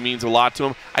event really means a lot to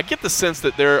them. I get the sense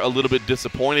that they're a little bit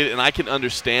disappointed, and I can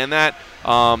understand that.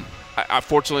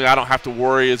 Fortunately, I don't have to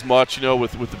worry as much,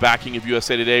 with the backing of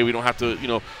USA Today. We don't have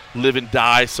to, live and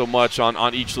die so much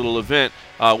on each little event.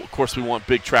 Of course, we want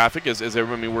big traffic, as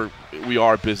everyone. We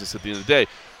are a business at the end of the day.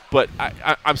 But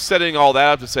I'm setting all that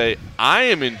up to say I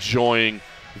am enjoying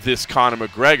this Conor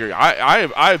McGregor.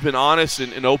 I have been honest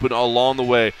and open along the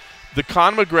way. The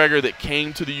Conor McGregor that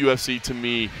came to the UFC to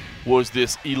me was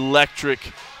this electric,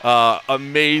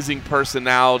 amazing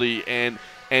personality, and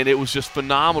it was just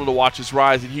phenomenal to watch his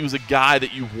rise. And he was a guy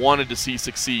that you wanted to see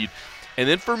succeed. And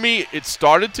then for me, it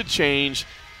started to change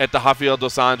at the Rafael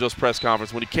dos Anjos press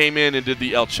conference when he came in and did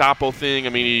the El Chapo thing. I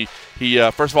mean,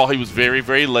 he first of all, he was very,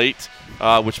 very late.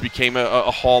 Which became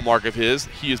a hallmark of his.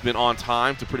 He has been on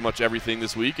time to pretty much everything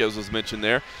this week, as was mentioned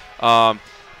there. And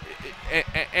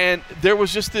there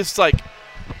was just this, like,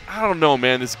 I don't know,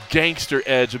 man, this gangster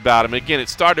edge about him. Again, it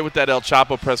started with that El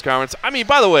Chapo press conference. I mean,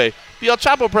 by the way, the El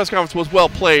Chapo press conference was well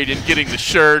played in getting the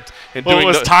shirt and doing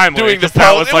the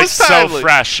that was like so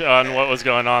fresh on what was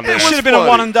going on there. It should have been a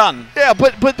one and done. Yeah,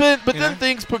 but then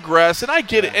things progress, and I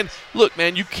get it. And look,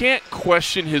 man, you can't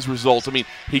question his results. I mean,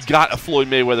 he got a Floyd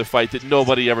Mayweather fight that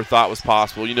nobody ever thought was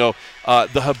possible. The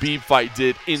Khabib fight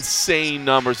did insane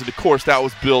numbers, and of course that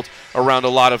was built around a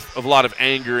lot of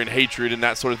anger and hatred and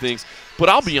that sort of things. But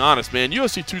I'll be honest, man,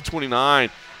 UFC 229.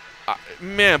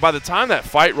 Man, by the time that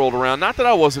fight rolled around, not that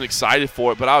I wasn't excited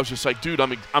for it, but I was just like, dude,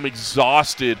 I'm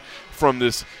exhausted from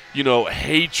this,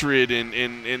 hatred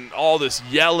and all this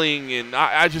yelling, and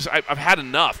I've had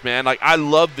enough, man. Like, I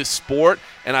love this sport,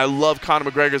 and I love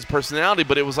Conor McGregor's personality,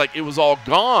 but it was like it was all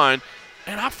gone,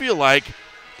 and I feel like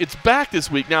it's back this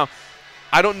week. Now,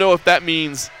 I don't know if that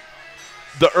means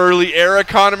the early era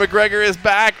Conor McGregor is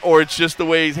back, or it's just the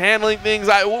way he's handling things.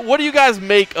 What do you guys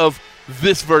make of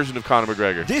this version of Conor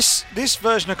McGregor? This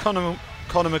version of Conor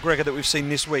McGregor that we've seen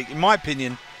this week, in my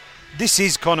opinion, this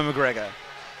is Conor McGregor.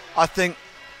 I think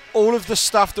all of the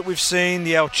stuff that we've seen,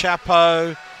 the El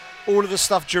Chapo, all of the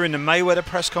stuff during the Mayweather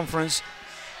press conference,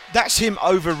 that's him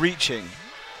overreaching.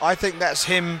 I think that's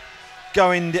him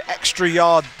going the extra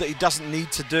yard that he doesn't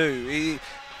need to do.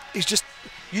 He's just...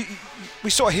 we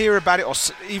sort of hear about it, or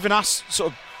even us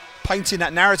sort of painting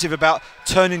that narrative about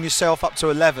turning yourself up to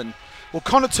 11. Well,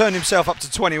 Conor turned himself up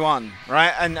to 21,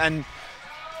 right? And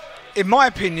in my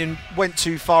opinion, went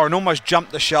too far and almost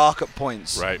jumped the shark at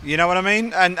points. Right. You know what I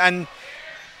mean? And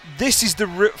this is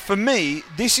for me,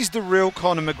 this is the real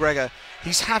Conor McGregor.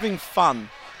 He's having fun.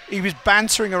 He was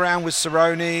bantering around with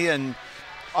Cerrone, and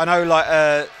I know,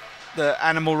 like, the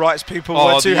animal rights people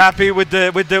weren't too happy with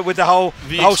the whole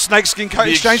snakeskin coat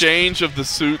exchange. The exchange of the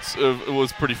suits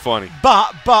was pretty funny.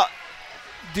 But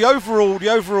the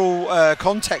overall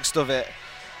context of it,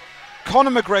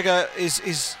 Conor McGregor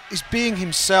is being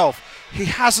himself. He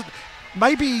hasn't.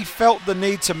 Maybe he felt the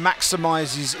need to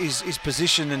maximise his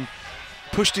position and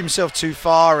pushed himself too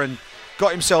far and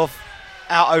got himself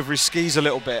out over his skis a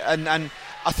little bit. And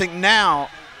I think now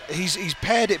he's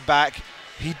pared it back.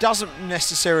 He doesn't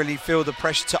necessarily feel the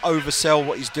pressure to oversell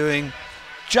what he's doing.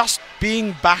 Just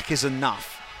being back is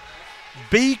enough.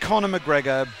 Be Conor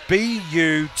McGregor, be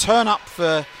you, turn up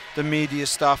for the media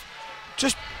stuff.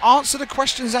 Just answer the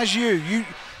questions as you.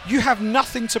 You have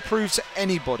nothing to prove to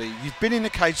anybody. You've been in the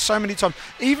cage so many times,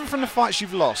 even from the fights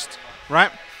you've lost,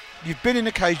 right? You've been in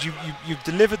the cage, you've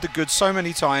delivered the goods so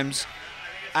many times,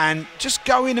 and just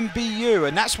go in and be you.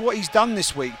 And that's what he's done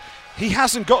this week. He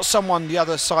hasn't got someone the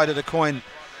other side of the coin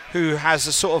who has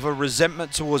a sort of a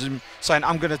resentment towards him, saying,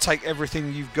 I'm going to take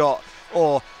everything you've got,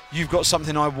 or you've got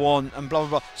something I want, and blah,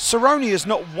 blah, blah. Cerrone is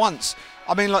not once.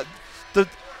 I mean, like,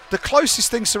 the closest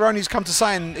thing Cerrone's come to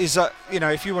saying is that,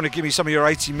 if you want to give me some of your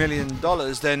 $80 million,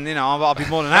 then, I'll be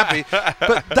more than happy.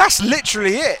 But that's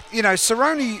literally it.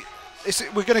 Cerrone,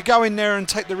 we're going to go in there and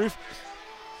take the roof.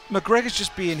 McGregor's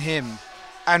just being him.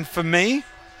 And for me,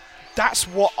 that's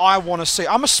what I want to see.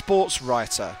 I'm a sports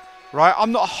writer, right?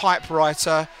 I'm not a hype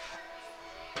writer.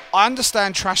 I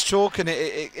understand trash talk, and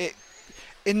it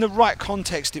in the right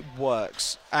context, it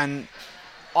works. And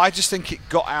I just think it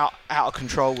got out of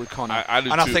control with Conor. I do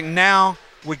too. I think now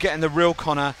we're getting the real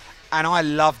Conor, and I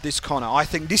love this Conor. I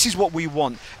think this is what we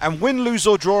want. And win, lose,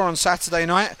 or draw on Saturday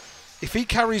night, if he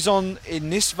carries on in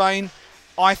this vein,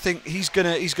 I think he's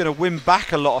gonna win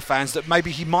back a lot of fans that maybe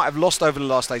he might have lost over the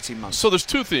last 18 months. So there's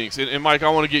two things, and Mike, I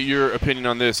want to get your opinion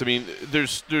on this. I mean,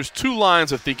 there's two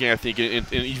lines of thinking, I think, in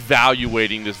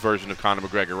evaluating this version of Conor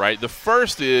McGregor, right? The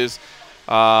first is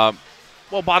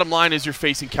Well, bottom line is you're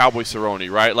facing Cowboy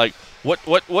Cerrone, right? Like,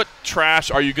 what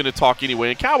trash are you going to talk anyway?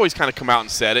 And Cowboy's kind of come out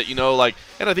and said it, like,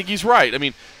 and I think he's right. I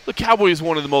mean, the Cowboy is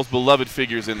one of the most beloved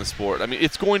figures in the sport. I mean,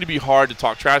 it's going to be hard to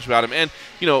talk trash about him, and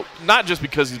not just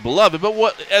because he's beloved,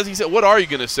 but as he said, what are you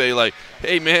going to say? Like,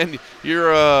 hey man,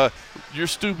 you're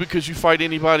stupid because you fight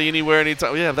anybody, anywhere,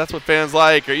 anytime. Yeah, that's what fans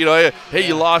like. Or hey,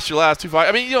 you lost your last 2 fights.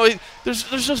 I mean, there's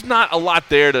just not a lot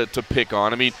there to pick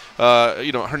on. I mean,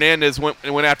 Hernandez went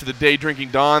after the day drinking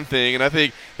Dawn thing, and I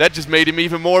think that just made him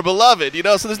even more beloved.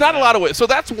 So there's not a lot of ways. So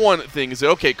that's one thing. Is that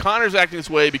okay? Conor's acting this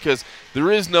way because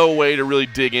there is no way to really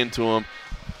dig into him.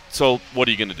 So what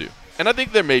are you going to do? And I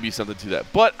think there may be something to that.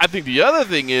 But I think the other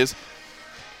thing is,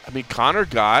 I mean, Conor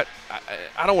got,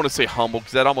 I don't want to say humble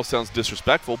because that almost sounds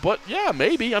disrespectful, but yeah,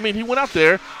 maybe. I mean, he went out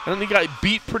there and then he got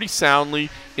beat pretty soundly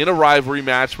in a rivalry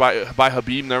match by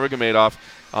Khabib Nurmagomedov.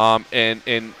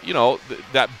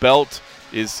 That belt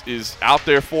is out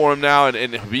there for him now,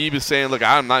 and Khabib is saying, look,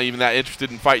 I'm not even that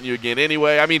interested in fighting you again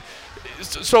anyway. I mean,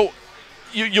 so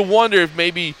you wonder if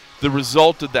maybe the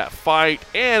result of that fight,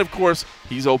 and of course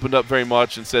he's opened up very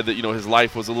much and said that his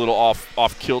life was a little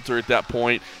off kilter at that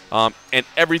point, and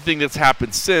everything that's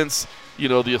happened since,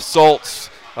 the assaults,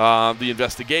 the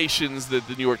investigations, the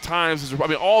New York Times, I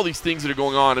mean, all these things that are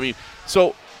going on. I mean,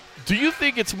 so do you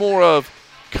think it's more of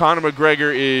Conor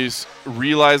McGregor is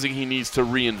realizing he needs to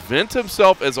reinvent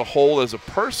himself as a whole, as a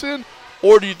person,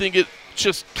 or do you think it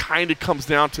just kind of comes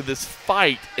down to this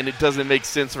fight and it doesn't make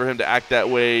sense for him to act that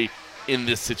way in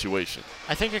this situation?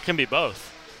 I think it can be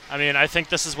both. I mean, I think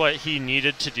this is what he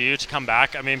needed to do to come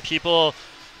back. I mean, he had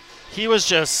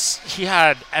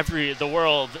the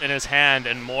world in his hand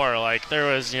and more. Like, there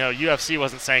was, UFC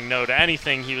wasn't saying no to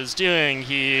anything he was doing.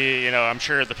 I'm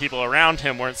sure the people around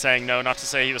him weren't saying no, not to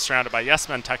say he was surrounded by yes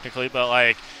men technically,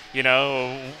 but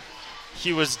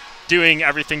he was doing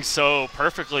everything so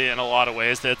perfectly in a lot of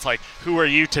ways that it's like, who are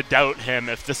you to doubt him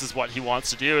if this is what he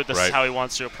wants to do, this is how he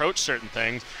wants to approach certain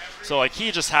things. So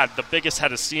he just had the biggest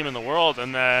head of steam in the world,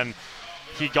 and then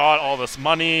he got all this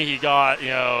money, he got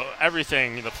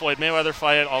everything, the Floyd Mayweather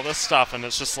fight, all this stuff, and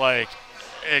it's just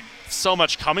so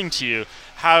much coming to you.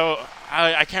 How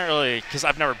I can't really, because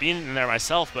I've never been in there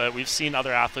myself, but we've seen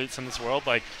other athletes in this world,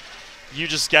 you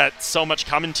just get so much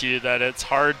coming to you that it's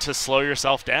hard to slow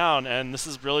yourself down, and this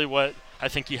is really what I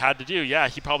think he had to do. Yeah,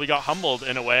 he probably got humbled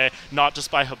in a way, not just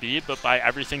by Khabib, but by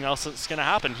everything else that's going to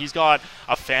happen. He's got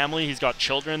a family, he's got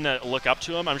children that look up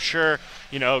to him. I'm sure,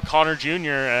 Conor Jr.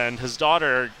 and his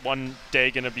daughter are one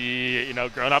day going to be,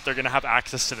 grown up. They're going to have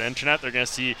access to the internet. They're going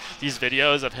to see these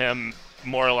videos of him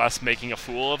more or less making a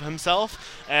fool of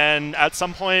himself. And at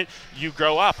some point, you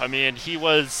grow up. I mean, he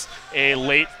was a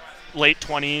late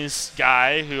 20s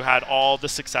guy who had all the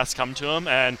success come to him,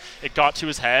 and it got to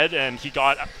his head and he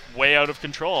got way out of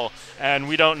control. And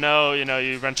we don't know,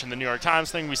 you mentioned the New York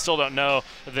Times thing, we still don't know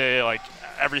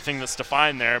everything that's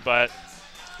defined there, but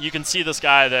you can see this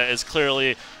guy that is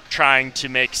clearly trying to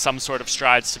make some sort of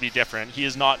strides to be different. He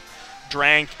is not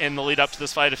drank in the lead up to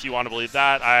this fight, if you want to believe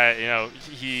that. I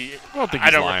don't think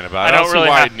he's lying about it. I don't really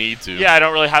I'd need to. Yeah, I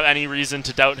don't really have any reason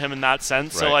to doubt him in that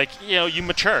sense. Right. So, you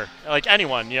mature. Like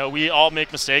anyone, we all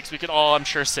make mistakes. We could all, I'm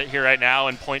sure, sit here right now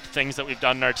and point to things that we've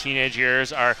done in our teenage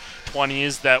years, our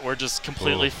 20s, that were just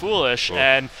completely foolish.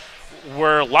 And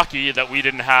we're lucky that we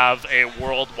didn't have a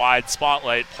worldwide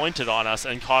spotlight pointed on us,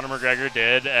 and Conor McGregor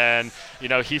did. And,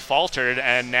 he faltered,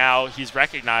 and now he's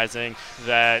recognizing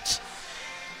that,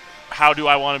 how do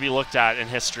I want to be looked at in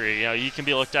history? You can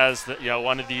be looked at as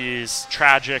one of these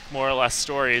tragic, more or less,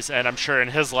 stories, and I'm sure in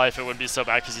his life it wouldn't be so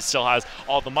bad because he still has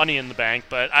all the money in the bank.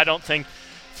 But I don't think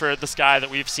for this guy that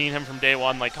we've seen him from day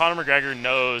one, Conor McGregor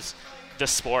knows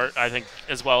this sport, I think,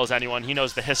 as well as anyone. He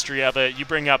knows the history of it. You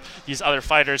bring up these other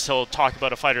fighters, he'll talk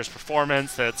about a fighter's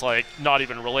performance that's not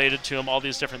even related to him, all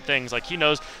these different things. He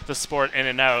knows the sport in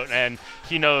and out, and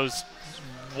he knows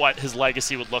what his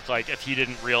legacy would look like if he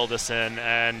didn't reel this in.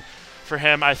 And for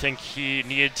him, I think he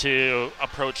needed to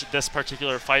approach this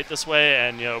particular fight this way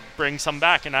and, bring some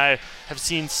back. And I have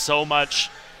seen so much,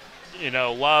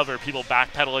 love or people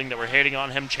backpedaling that were hating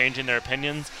on him, changing their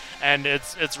opinions. And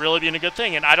it's really been a good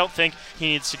thing. And I don't think he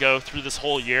needs to go through this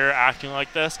whole year acting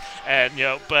like this. And,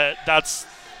 but that's,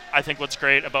 I think, what's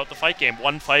great about the fight game.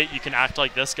 One fight, you can act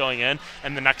like this going in,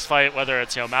 and the next fight, whether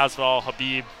it's, Masvidal,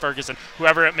 Khabib, Ferguson,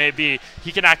 whoever it may be,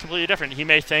 he can act completely different. He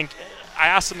may think, I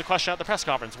asked him the question at the press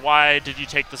conference, why did you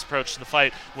take this approach to the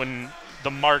fight when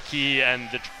the marquee and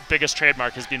the biggest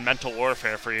trademark has been mental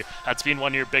warfare for you. That's been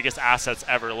one of your biggest assets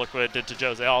ever. Look what it did to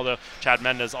Jose Aldo, Chad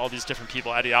Mendes, all these different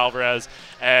people, Eddie Alvarez.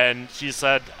 And he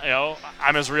said,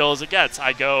 I'm as real as it gets.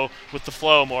 I go with the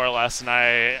flow more or less, and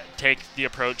I take the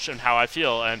approach and how I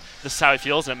feel. And this is how he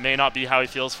feels, and it may not be how he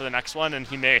feels for the next one, and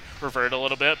he may revert a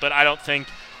little bit, but I don't think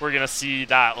we're going to see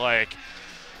that, like,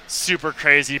 super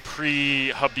crazy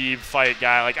pre-Habib fight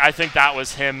guy. Like, I think that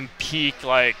was him peak,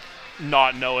 like,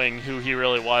 not knowing who he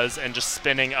really was and just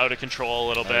spinning out of control a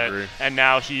little bit. And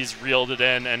now he's reeled it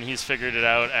in and he's figured it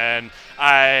out. And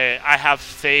I have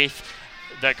faith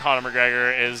that Conor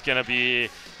McGregor is going to be,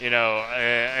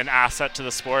 an asset to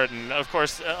the sport. And of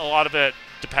course, a lot of it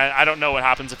depends. I don't know what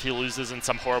happens if he loses in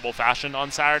some horrible fashion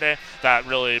on Saturday. That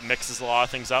really mixes a lot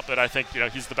of things up. But I think,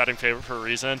 he's the betting favorite for a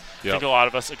reason. Yep. I think a lot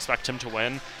of us expect him to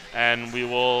win, and we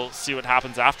will see what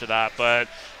happens after that. But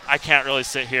I can't really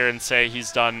sit here and say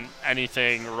he's done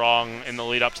anything wrong in the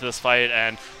lead up to this fight,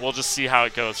 and we'll just see how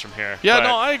it goes from here. Yeah,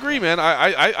 no, I agree, man.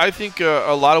 I think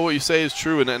a lot of what you say is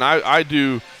true, and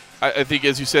I think,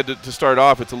 as you said, to start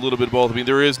off, it's a little bit of both. I mean,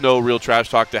 there is no real trash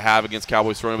talk to have against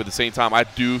Cowboys throwing, but at the same time, I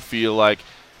do feel like,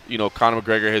 Conor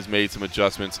McGregor has made some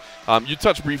adjustments. You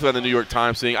touched briefly on the New York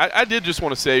Times thing. I did just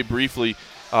want to say briefly,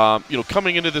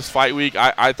 coming into this fight week,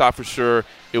 I thought for sure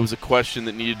it was a question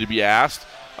that needed to be asked.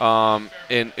 And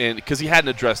because he hadn't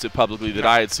addressed it publicly that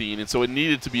I had seen, and so it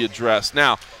needed to be addressed.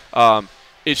 Now,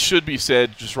 it should be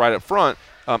said just right up front,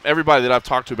 everybody that I've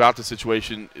talked to about the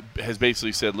situation has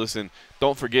basically said, listen,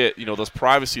 don't forget, those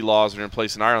privacy laws that are in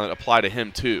place in Ireland apply to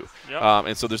him too. Yep.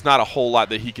 And so there's not a whole lot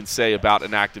that he can say about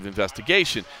an active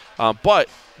investigation. But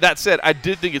that said, I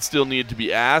did think it still needed to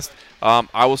be asked.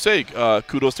 I will say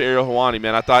kudos to Ariel Helwani,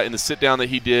 man. I thought in the sit-down that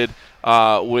he did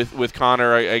with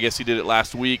Conor, I guess he did it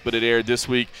last week, but it aired this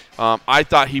week. I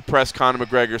thought he pressed Conor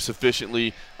McGregor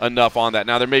sufficiently enough on that.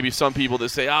 Now, there may be some people that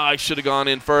say, I should have gone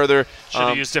in further. Should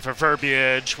have used different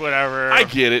verbiage, whatever. I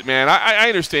get it, man. I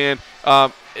understand.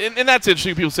 And that's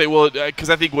interesting. People say, well, because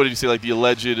I think, what did you say, like the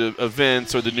alleged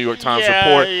events or the New York Times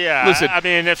report? Yeah. Listen, I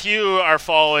mean, if you are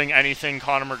following anything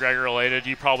Conor McGregor related,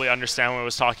 you probably understand what I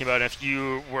was talking about. If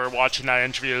you were watching that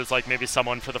interview as like maybe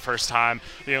someone for the first time,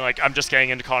 being like, I'm just getting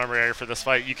into Conor McGregor for this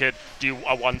fight, you could do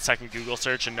a 1-second Google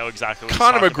search and know exactly what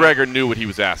Conor McGregor knew what he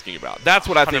was asking about. That's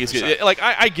what I think is good. Like,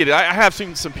 I get it. I have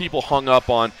seen some people hung up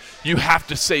on, you have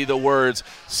to say the words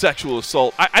sexual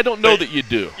assault. I don't know that you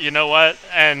do. You know what?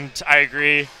 And I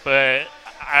agree, but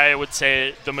I would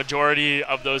say the majority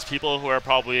of those people who are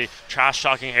probably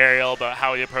trash-talking Ariel about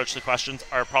how he approached the questions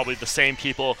are probably the same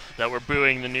people that were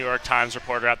booing the New York Times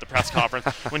reporter at the press conference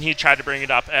when he tried to bring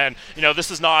it up. And,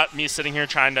 this is not me sitting here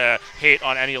trying to hate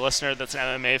on any listener that's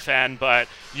an MMA fan, but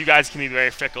you guys can be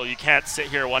very fickle. You can't sit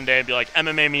here one day and be like,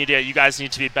 MMA media, you guys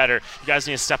need to be better. You guys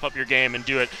need to step up your game and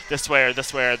do it this way or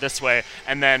this way or this way.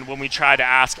 And then when we try to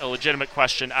ask a legitimate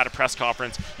question at a press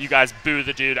conference, you guys boo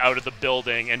the dude out of the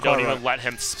building and don't even let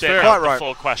him spit out the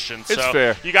full question. It's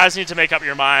fair. You guys need to make up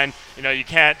your mind. You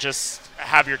can't just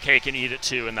have your cake and eat it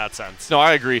too in that sense. No,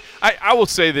 I agree. I will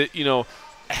say that,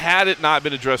 had it not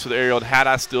been addressed with Ariel, had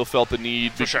I still felt the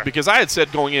need, because I had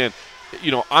said going in,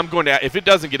 I'm going to, if it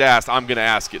doesn't get asked, I'm going to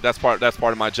ask it. That's part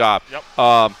of my job. Yep.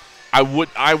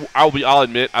 I'll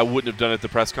admit I wouldn't have done it at the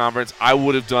press conference. I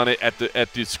would have done it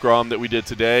at the scrum that we did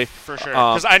today. For sure,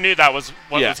 because I knew that was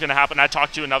what was going to happen. I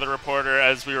talked to another reporter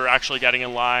as we were actually getting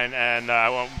in line, and I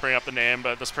won't bring up the name,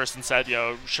 but this person said,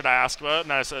 should I ask about it?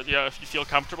 And I said, if you feel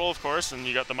comfortable, of course, and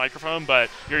you got the microphone, but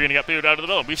you're going to get booed out of the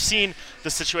building. We've seen the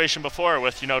situation before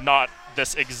with, not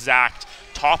this exact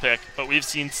topic, but we've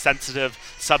seen sensitive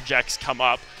subjects come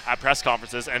up at press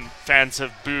conferences, and fans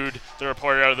have booed the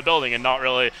reporter out of the building and not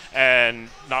really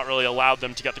allowed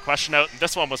them to get the question out. And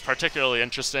this one was particularly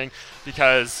interesting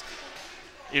because,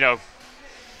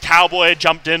 Cowboy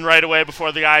jumped in right away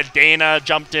before the guy. Dana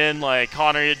jumped in. Like,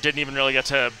 Conor didn't even really get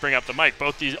to bring up the mic.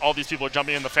 All these people were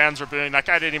jumping in. The fans were booing. That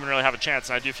guy didn't even really have a chance,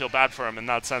 and I do feel bad for him in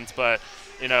that sense. But,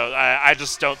 I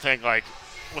just don't think, like,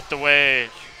 with the way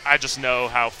I just know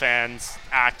how fans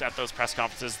act at those press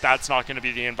conferences, that's not going to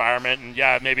be the environment. And,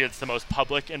 yeah, maybe it's the most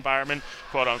public environment,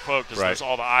 quote unquote, because there's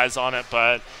all the eyes on it.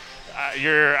 But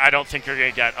I don't think you're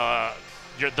going to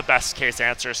get the best case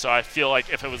answer. So I feel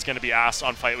like if it was going to be asked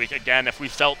on Fight Week, again, if we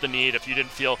felt the need, if you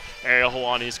didn't feel Ariel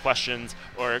Helwani's questions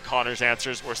or Conor's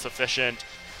answers were sufficient,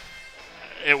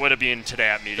 it would have been today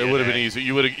at media. It would have been easy.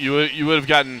 You would have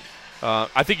gotten.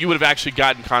 I think you would have actually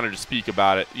gotten Conor to speak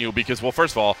about it, because, well,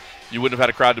 first of all, you wouldn't have had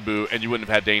a crowd to boo, and you wouldn't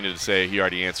have had Dana to say he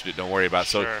already answered it. Don't worry about it.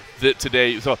 Sure. So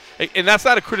today, and that's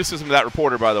not a criticism of that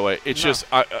reporter, by the way. It's just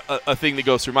a thing that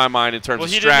goes through my mind in terms of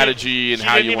strategy and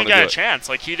how you want to do it. He didn't even get a chance.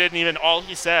 Like, he didn't even. All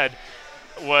he said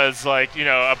was like,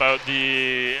 about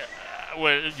the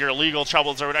your legal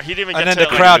troubles or whatever. He didn't even and get then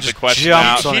to the crowd just question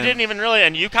jumps out. on He him. didn't even really,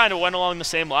 and you kind of went along the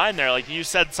same line there. Like, you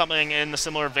said something in the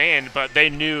similar vein, but they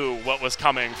knew what was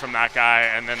coming from that guy,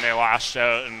 and then they lashed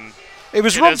out. And It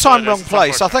was wrong time, wrong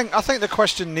place. I think the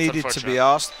question needed to be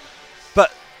asked. But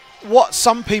what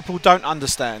some people don't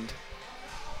understand,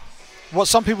 is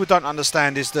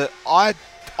that I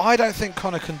don't think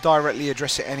Conor can directly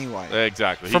address it anyway.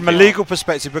 Exactly. From a legal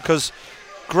perspective, because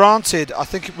granted, I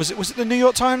think was it the New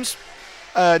York Times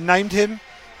named him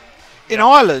in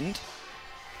Ireland.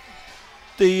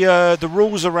 The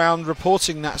rules around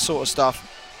reporting that sort of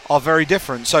stuff are very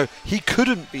different, so he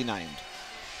couldn't be named.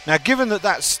 Now, given that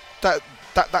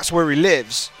that's where he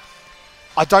lives,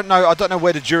 I don't know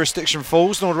where the jurisdiction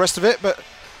falls and all the rest of it, but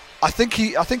I think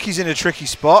he's in a tricky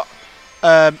spot,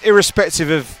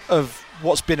 irrespective of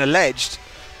what's been alleged.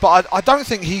 But I don't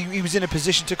think he was in a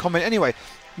position to comment anyway.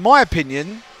 My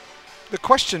opinion, the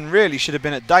question really should have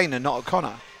been at Dana, not at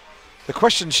Conor. The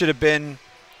question should have been.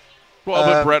 Well,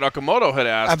 but Brett Okamoto had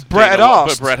asked. And Brett had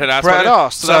asked. But Brett had asked. Brett had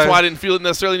asked. So that's why I didn't feel it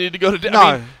necessarily needed to go to Dana. No.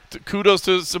 I mean, kudos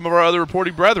to some of our other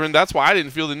reporting brethren. That's why I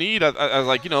didn't feel the need. I was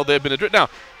like, they've been addressed. Now,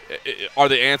 are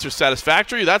the answers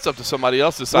satisfactory? That's up to somebody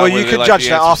else to decide. Well, you could judge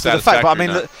that after the fact. But I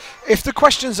mean, not. if the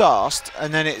question's asked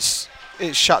and then it's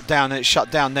shut down,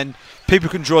 then people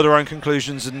can draw their own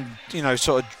conclusions and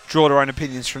sort of draw their own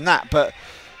opinions from that. But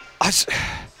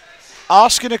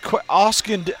asking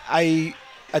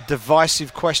a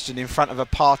divisive question in front of a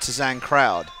partisan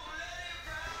crowd.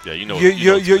 Yeah,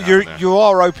 you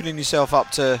are opening yourself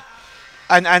up to,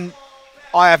 and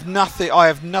I have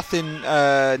nothing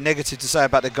negative to say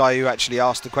about the guy who actually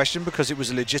asked the question, because it was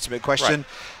a legitimate question.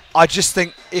 Right. I just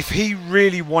think if he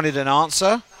really wanted an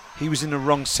answer, he was in the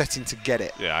wrong setting to get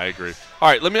it. Yeah, I agree. All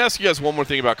right, let me ask you guys one more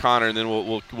thing about Conor, and then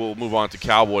we'll move on to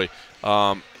Cowboy.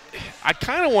 I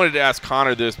kind of wanted to ask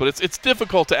Conor this, but it's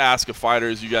difficult to ask a fighter,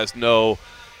 as you guys know.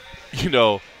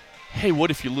 Hey,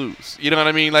 what if you lose? You know what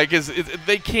I mean? Like,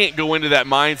 they can't go into that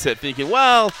mindset thinking,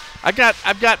 well, I've got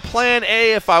plan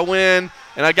A if I win,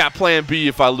 and I got plan B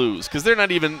if I lose, because they're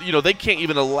not even, they can't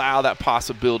even allow that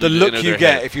possibility. The look you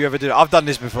get if you ever do it. I've done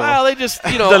this before. Well, they just,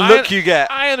 the look you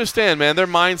get. I understand, man. Their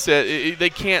mindset, they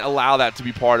can't allow that to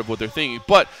be part of what they're thinking.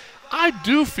 But I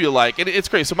do feel like, and it's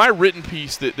crazy. So my written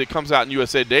piece that comes out in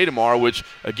USA Today tomorrow, which,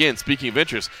 again, speaking of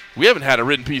interest, we haven't had a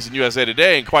written piece in USA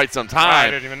Today in quite some time.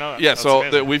 I didn't even know that. Yeah,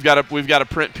 so we've got a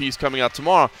print piece coming out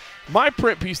tomorrow. My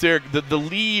print piece there, the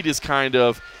lead is kind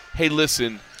of, hey,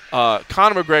 listen,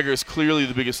 Conor McGregor is clearly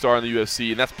the biggest star in the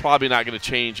UFC, and that's probably not going to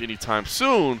change anytime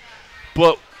soon.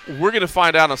 But we're going to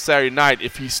find out on Saturday night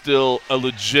if he's still a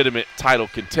legitimate title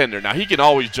contender. Now, he can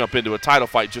always jump into a title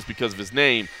fight just because of his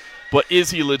name. But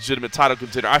is he a legitimate title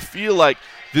contender? I feel like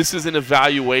this is an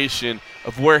evaluation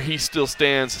of where he still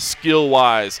stands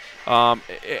skill-wise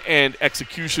and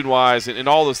execution-wise and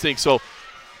all those things. So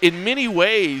in many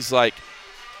ways, like,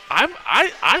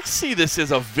 I see this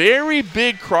as a very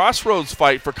big crossroads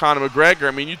fight for Conor McGregor.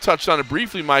 I mean, you touched on it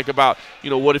briefly, Mike, about,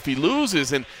 what if he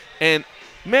loses? And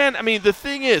man, I mean, the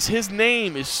thing is, his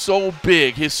name is so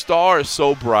big, his star is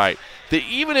so bright, that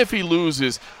even if he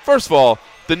loses, first of all,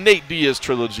 the Nate Diaz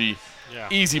trilogy,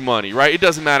 easy money, right? It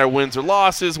doesn't matter wins or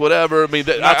losses, whatever. I mean,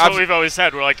 that's what we've always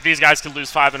said. We're like, these guys could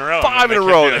lose 5 in a row. 5 in a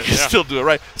row, they can still do it,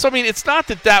 right? So, I mean, it's not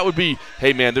that would be,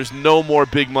 hey, man, there's no more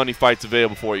big money fights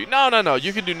available for you. No.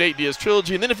 You can do Nate Diaz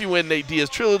trilogy, and then if you win Nate Diaz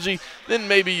trilogy, then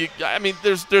maybe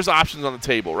there's options on the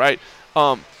table, right?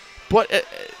 But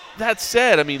that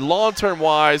said, I mean, long-term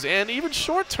wise and even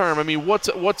short-term, I mean,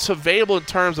 what's available in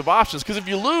terms of options? Because if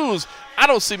you lose, I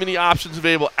don't see many options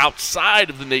available outside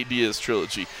of the Nate Diaz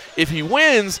trilogy. If he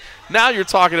wins, now you're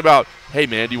talking about, hey,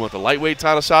 man, do you want the lightweight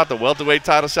title shot, the welterweight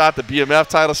title shot, the BMF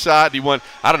title shot? Do you want,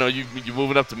 I don't know, you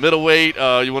moving up to middleweight?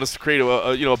 You want us to create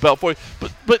a belt for you?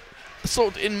 But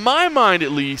so in my mind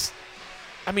at least,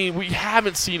 I mean, we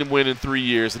haven't seen him win in 3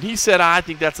 years. And he said, I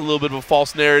think that's a little bit of a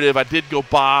false narrative. I did go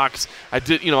box. I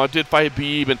did fight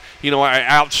Habib, and, I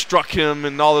outstruck him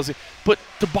and all those things. But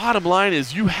the bottom line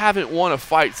is you haven't won a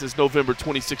fight since November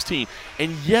 2016.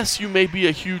 And, yes, you may be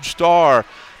a huge star,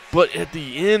 but at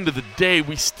the end of the day,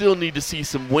 we still need to see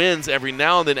some wins every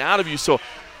now and then out of you. So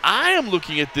I am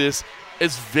looking at this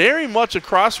as very much a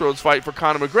crossroads fight for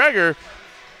Conor McGregor.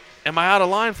 Am I out of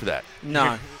line for that?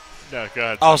 No. No, go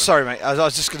ahead. Oh, sorry, mate. I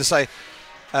was just going to say,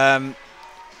 I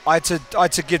had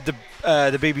to give the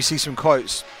BBC some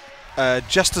quotes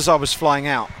just as I was flying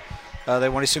out. They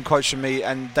wanted some quotes from me,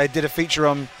 and they did a feature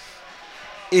on,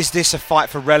 is this a fight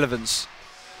for relevance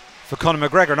for Conor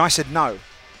McGregor? And I said no,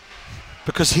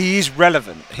 because he is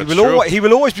relevant. He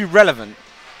will always be relevant.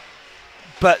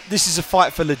 but this is a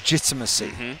fight for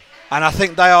legitimacy. And I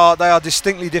think they are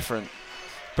distinctly different,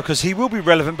 because he will be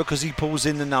relevant because he pulls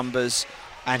in the numbers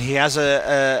and he has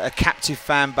a captive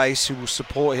fan base who will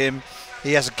support him.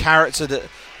 He has a character that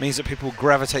means that people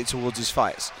gravitate towards his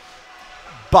fights.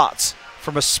 But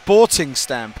from a sporting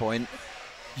standpoint,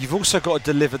 you've also got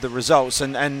to deliver the results.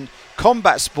 And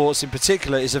combat sports in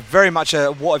particular is a very much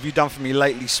a what have you done for me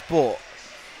lately sport.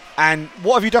 And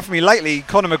what have you done for me lately,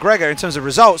 Conor McGregor, in terms of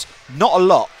results? Not a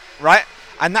lot, right?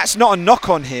 And that's not a knock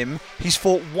on him. He's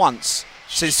fought once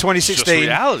since 2016. Just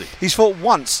reality. He's fought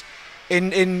once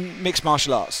in mixed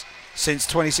martial arts. Since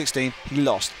 2016, he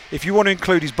lost. If you want to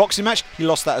include his boxing match, he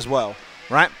lost that as well,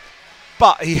 right?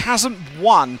 But he hasn't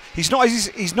won. He's not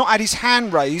had his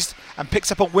hand raised and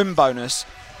picked up a win bonus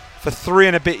for 3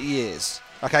 and a bit years,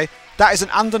 okay? That is an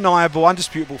undeniable,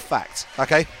 undisputable fact,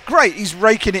 okay? Great, he's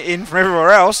raking it in from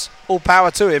everywhere else. All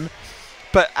power to him.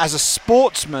 But as a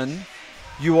sportsman,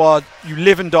 you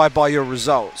live and die by your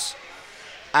results.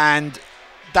 And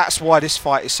that's why this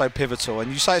fight is so pivotal. And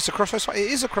you say it's a crossroads fight.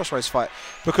 It is a crossroads fight,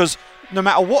 because no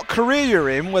matter what career you're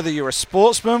in, whether you're a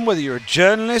sportsman, whether you're a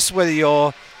journalist, whether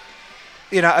you're,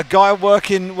 a guy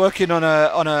working on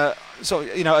a sort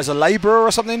of, as a labourer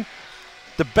or something,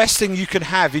 the best thing you can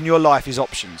have in your life is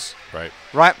options.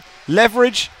 Right?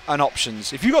 Leverage and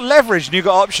options. If you've got leverage and you've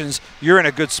got options, you're in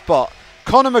a good spot.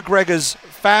 Conor McGregor's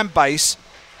fan base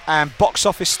and box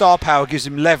office star power gives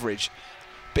him leverage.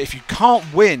 But if you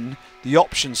can't win, the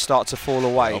options start to fall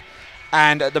away. Nope.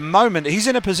 And at the moment, he's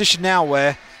in a position now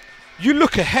where you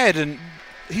look ahead, and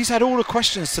he's had all the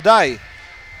questions today.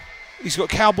 He's got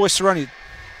Cowboy Cerrone.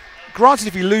 Granted,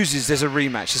 if he loses, there's a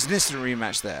rematch. There's an instant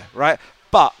rematch there, right?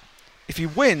 But if he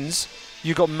wins,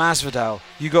 you've got Masvidal,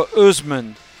 you've got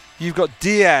Usman, you've got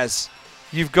Diaz,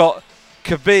 you've got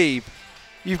Khabib,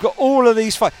 you've got all of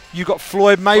these fights. You've got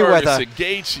Floyd Mayweather,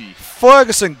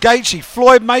 Ferguson, Gaethje,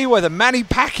 Floyd Mayweather, Manny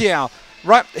Pacquiao.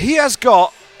 Right, he's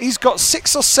got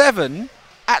 6 or 7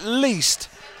 at least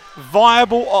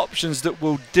viable options that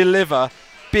will deliver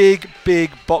big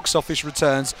box office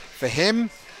returns for him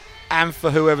and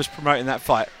for whoever's promoting that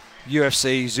fight.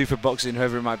 UFC, Zuffa Boxing,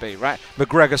 whoever it might be, right?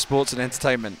 McGregor Sports and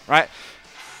Entertainment, right?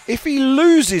 If he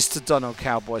loses to Donald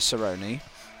Cowboy Cerrone,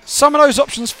 some of those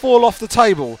options fall off the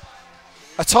table.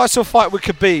 A title fight with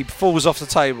Khabib falls off the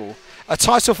table. A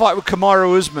title fight with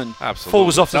Kamaru Usman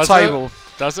falls off the table.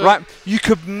 Does it? Right, you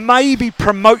could maybe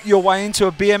promote your way into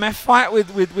a BMF fight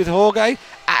with Jorge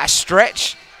at a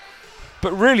stretch,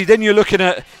 but really then you're looking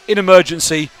at, in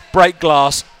emergency, break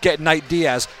glass, get Nate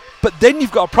Diaz. But then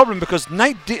you've got a problem, because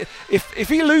if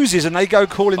he loses and they go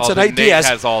call into Nate Diaz,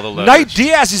 has all the leverage. Nate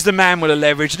Diaz is the man with the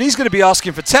leverage, and he's going to be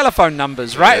asking for telephone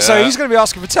numbers, right? Yeah. So he's going to be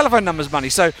asking for telephone numbers money.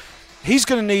 So he's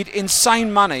going to need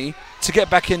insane money to get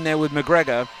back in there with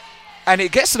McGregor. And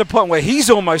it gets to the point where he's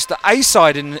almost the A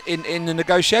side in the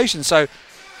negotiation. So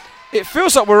it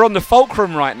feels like we're on the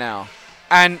fulcrum right now.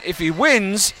 And if he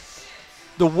wins,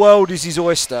 the world is his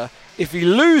oyster. If he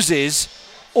loses,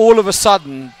 all of a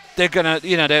sudden they're gonna,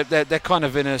 they're kind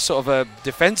of in a sort of a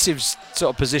defensive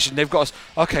sort of position. They've got,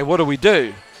 okay, what do we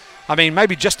do? I mean,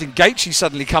 maybe Justin Gaethje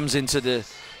suddenly comes into the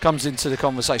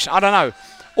conversation. I don't know,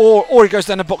 or he goes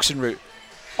down the boxing route.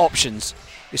 Options.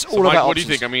 It's all Mike, about what options.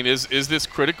 do you think? I mean, is this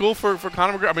critical for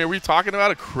Conor McGregor? I mean, are we talking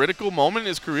about a critical moment in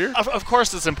his career? Of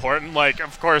course it's important. Like,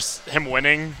 of course, him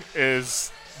winning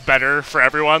is better for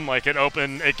everyone. Like,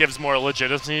 it gives more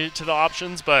legitimacy to the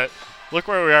options. But look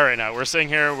where we are right now. We're sitting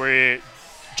here. We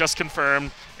just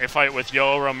confirmed a fight with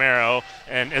Yoel Romero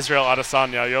and Israel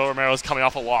Adesanya. Yoel Romero is coming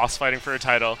off a loss, fighting for a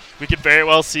title. We could very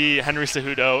well see Henry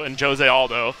Cejudo and Jose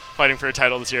Aldo fighting for a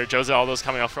title this year. Jose Aldo's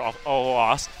coming off a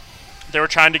loss. They were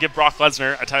trying to give Brock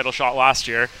Lesnar a title shot last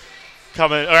year.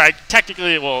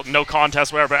 Technically, no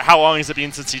contest, whatever, but how long has it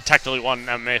been since he technically won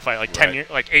an MMA fight? Like 10 years,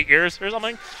 like 8 years or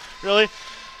something? Really?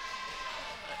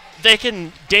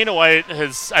 Dana White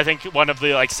has, I think, one of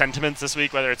the sentiments this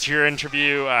week, whether it's your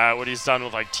interview, what he's done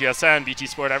with TSN, BT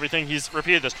Sport, everything, he's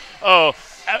repeated this.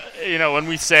 When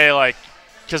we say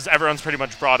because everyone's pretty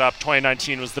much brought up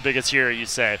 2019 was the biggest year, you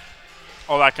say,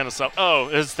 all that kind of stuff.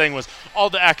 His thing was all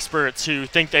the experts who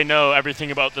think they know everything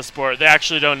about the sport, they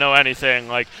actually don't know anything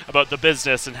about the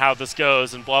business and how this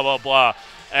goes and blah, blah, blah.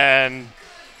 And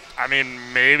I mean,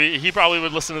 maybe he probably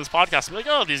would listen to this podcast and be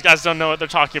like, these guys don't know what they're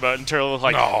talking about in terms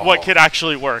of what could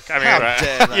actually work. I mean,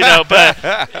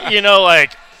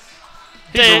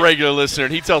 he's a regular listener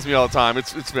and he tells me all the time.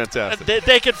 It's fantastic.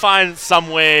 They could find some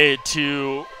way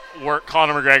to work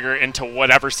Conor McGregor into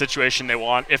whatever situation they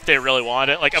want if they really want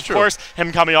it. Like, of course,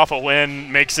 him coming off a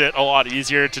win makes it a lot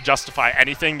easier to justify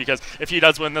anything, because if he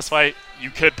does win this fight, you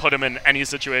could put him in any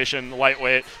situation,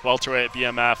 lightweight, welterweight,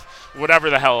 BMF, whatever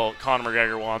the hell Conor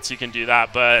McGregor wants, you can do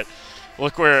that. But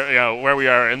look where we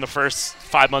are in the first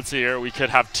 5 months of the year. We could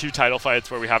have 2 title fights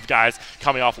where we have guys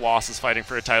coming off losses fighting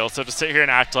for a title. So to sit here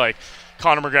and act like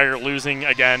Conor McGregor losing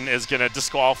again is going to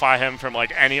disqualify him from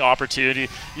like any opportunity,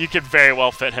 you could very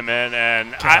well fit him in.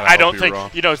 And I don't think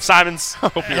Simon's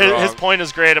his point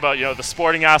is great about the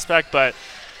sporting aspect, but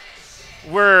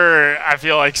I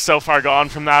feel like so far gone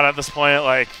from that at this point.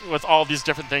 Like, with all these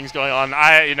different things going on,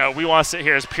 we want to sit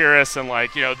here as purists and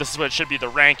this is what it should be, the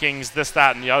rankings, this,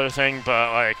 that, and the other thing.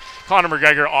 But like, Conor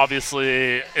McGregor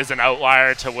obviously is an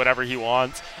outlier to whatever he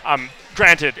wants.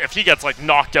 Granted, if he gets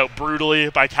knocked out brutally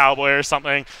by Cowboy or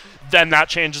something, then that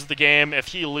changes the game. If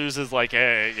he loses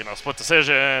a split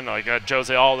decision, like a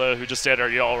Jose Aldo who just did, or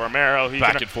Yoel Romero,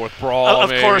 back and forth brawl,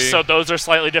 of course. So those are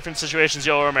slightly different situations.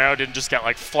 Yoel Romero didn't just get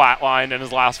flatlined in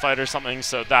his last fight or something,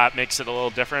 so that makes it a little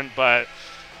different. But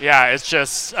yeah, it's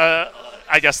just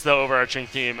I guess the overarching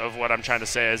theme of what I'm trying to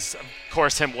say is, of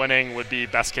course, him winning would be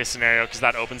best case scenario because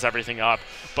that opens everything up.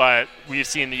 But we've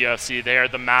seen the UFC; they are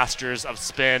the masters of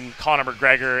spin. Conor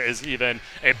McGregor is even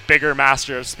a bigger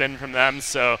master of spin from them.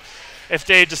 So if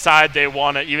they decide they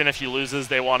want to, even if he loses,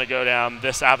 they want to go down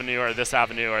this avenue or this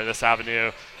avenue or this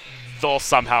avenue, they'll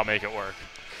somehow make it work.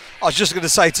 I was just going to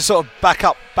say, to sort of back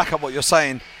up what you're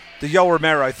saying, the Yoel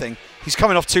Romero thing. He's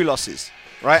coming off 2 losses,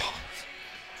 right?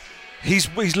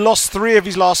 He's lost 3 of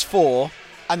his last 4,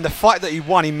 and the fight that he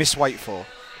won, he missed weight for.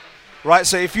 Right,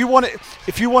 so if you want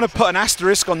to put an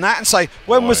asterisk on that and say,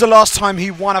 when was the last time he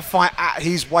won a fight at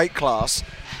his weight class,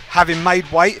 having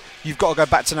made weight, you've got to go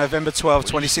back to November 12,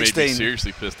 2016. Made me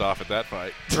seriously pissed off at that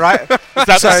fight. Right? Is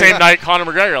that the same night Conor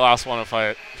McGregor last won a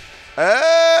fight?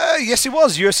 Yes, it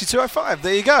was UFC 205.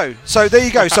 There you go.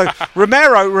 So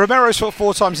Romero's fought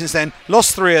 4 times since then,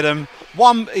 lost 3 of them.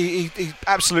 One, he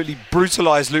absolutely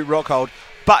brutalised Luke Rockhold,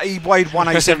 but he weighed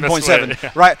 187.7.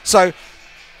 Yeah. Right? So,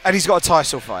 and he's got a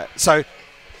title fight. So,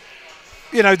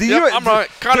 I'm right.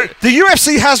 Conor, the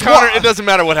UFC has Conor, it doesn't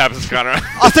matter what happens to Conor.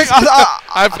 I think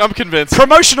I'm convinced.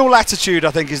 Promotional attitude,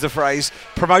 I think, is the phrase.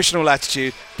 Promotional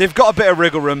attitude. They've got a bit of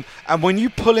wriggle room, and when you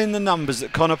pull in the numbers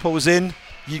that Conor pulls in,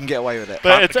 you can get away with it.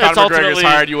 But Conor McGregor's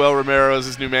hired Yoel Romero as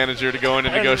his new manager to go in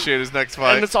and negotiate his next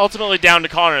fight. And it's ultimately down to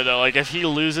Conor, though. Like, if he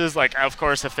loses, of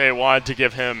course, if they wanted to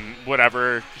give him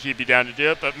whatever, he'd be down to do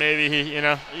it. But maybe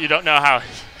you don't know how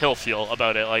he'll feel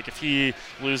about it. Like, if he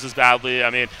loses badly,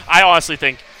 I mean, I honestly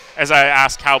think, as I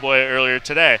asked Cowboy earlier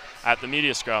today at the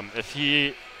media scrum,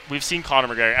 we've seen Conor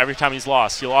McGregor every time he's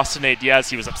lost. He lost to Nate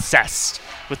Diaz. He was obsessed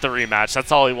with the rematch.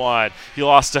 That's all he wanted. He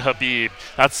lost to Khabib.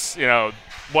 That's,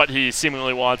 what he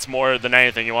seemingly wants more than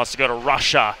anything. He wants to go to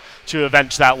Russia to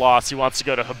avenge that loss. He wants to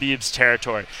go to Khabib's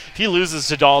territory. If he loses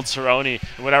to Donald Cerrone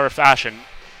in whatever fashion,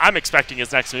 I'm expecting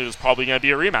his next move is probably going to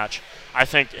be a rematch. I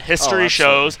think history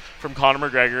shows from Conor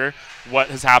McGregor what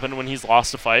has happened when he's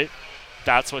lost a fight.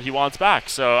 That's what he wants back.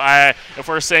 So if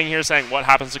we're saying what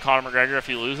happens to Conor McGregor if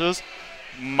he loses,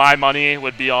 my money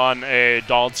would be on a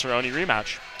Donald Cerrone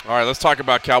rematch. All right, let's talk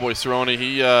about Cowboy Cerrone.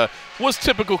 He was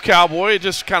typical Cowboy,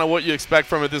 just kind of what you expect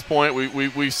from him at this point.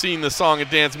 We've seen the song and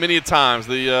dance many a times,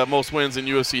 the most wins in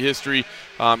UFC history,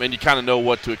 and you kind of know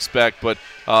what to expect. But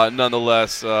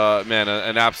nonetheless,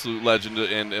 an absolute legend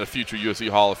and a future UFC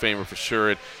Hall of Famer for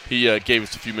sure. And he gave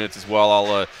us a few minutes as well.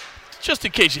 I'll just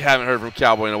in case you haven't heard from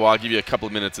Cowboy in a while, I'll give you a couple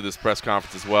of minutes of this press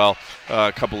conference as well.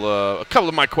 A couple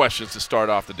of my questions to start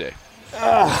off the day.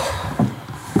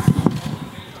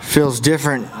 Feels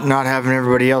different not having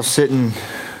everybody else sitting.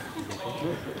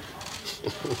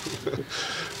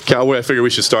 Cowboy, I figure we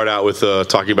should start out with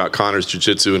talking about Conor's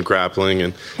jiu-jitsu and grappling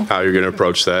and how you're going to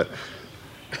approach that.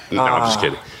 No, I'm just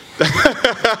kidding.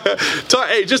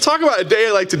 Hey, just talk about a day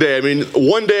like today. I mean,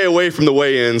 one day away from the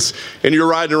weigh-ins, and you're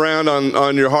riding around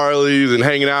on your Harleys and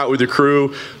hanging out with your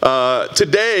crew.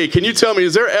 Today, can you tell me,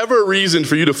 is there ever a reason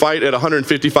for you to fight at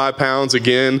 155 pounds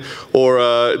again, or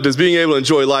does being able to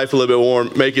enjoy life a little bit more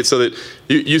make it so that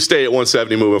you stay at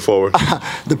 170 moving forward?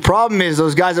 The problem is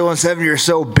those guys at 170 are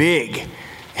so big,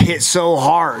 hit so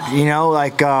hard,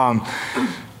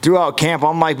 throughout camp,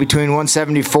 I'm between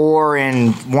 174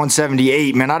 and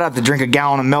 178. Man, I'd have to drink a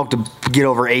gallon of milk to get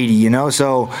over 80,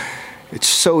 So it's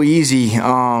so easy.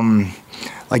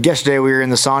 Like yesterday, we were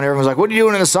in the sauna. Everyone was like, what are you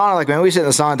doing in the sauna? Man, we sit in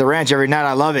the sauna at the ranch every night.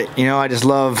 I love it. I just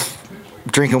love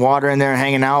drinking water in there and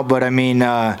hanging out. But, I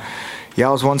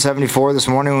was 174 this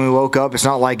morning when we woke up. It's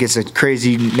not like it's a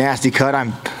crazy, nasty cut.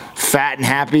 I'm fat and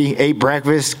happy, ate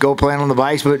breakfast, go playing on the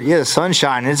bikes. But yeah, the sun's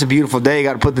shining. It's a beautiful day. You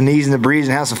got to put the knees in the breeze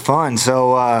and have some fun.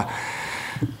 So I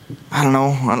don't know.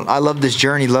 I love this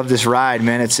journey, love this ride,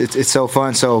 man. It's so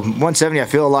fun. So 170, I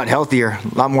feel a lot healthier,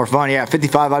 a lot more fun. Yeah,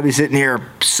 55, I'd be sitting here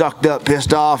sucked up,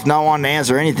 pissed off, not wanting to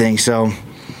answer anything. So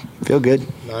feel good.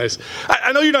 Nice.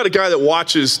 I know you're not a guy that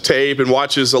watches tape and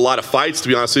watches a lot of fights, to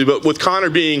be honest with you, but with Conor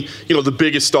being, the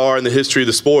biggest star in the history of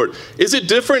the sport, is it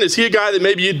different? Is he a guy that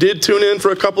maybe you did tune in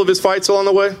for a couple of his fights along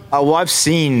the way? Well, I've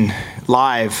seen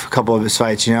live a couple of his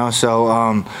fights,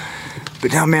 so,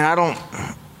 but no, man, I don't.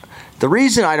 The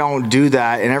reason I don't do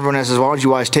that, and everyone else says, why don't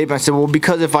you watch tape? And I said, well,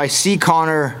 because if I see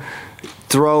Conor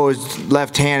throw his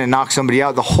left hand and knock somebody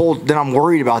out, then I'm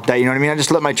worried about that, you know what I mean? I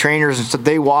just let my trainers and stuff,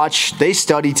 they watch, they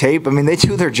study tape. I mean, they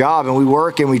do their job, and we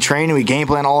work, and we train, and we game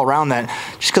plan all around that.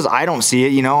 Just because I don't see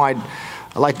it, I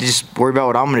like to just worry about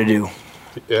what I'm going to do.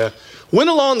 Yeah. When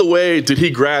along the way did he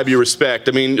grab your respect?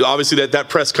 I mean, obviously that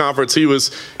press conference, he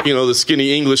was, the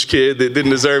skinny English kid that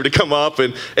didn't deserve to come up,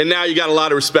 and now you got a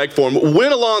lot of respect for him.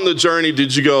 When along the journey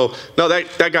did you go, no,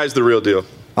 that guy's the real deal?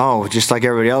 Oh, just like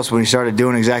everybody else when he started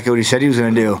doing exactly what he said he was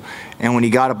going to do. And when he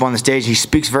got up on the stage, he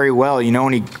speaks very well,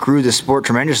 and he grew the sport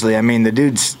tremendously. I mean, the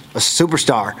dude's a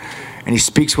superstar, and he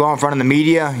speaks well in front of the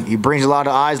media. He brings a lot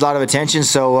of eyes, a lot of attention.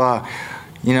 So, right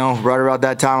about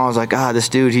that time, I was like, this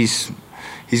dude, he's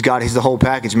the whole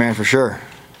package, man, for sure.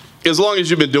 As long as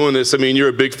you've been doing this, I mean, you're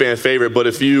a big fan favorite, but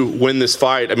if you win this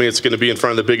fight, I mean, it's going to be in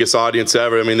front of the biggest audience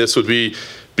ever. I mean, this would be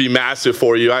massive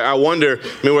for you. I wonder,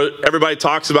 where everybody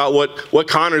talks about what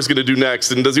Conor's going to do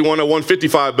next, and does he want a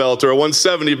 155 belt or a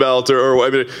 170 belt, or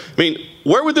I mean,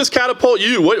 where would this catapult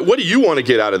you? What do you want to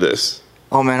get out of this?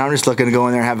 Oh, man, I'm just looking to go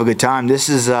in there and have a good time. This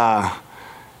is, I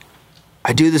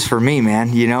do this for me,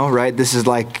 man, right? This is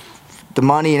like, the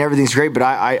money and everything's great, but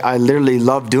I literally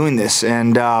love doing this.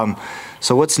 And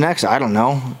so what's next? I don't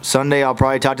know. Sunday I'll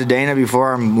probably talk to Dana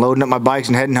before I'm loading up my bikes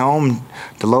and heading home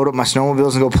to load up my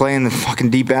snowmobiles and go play in the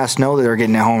fucking deep-ass snow that they're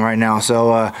getting at home right now.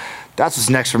 So that's what's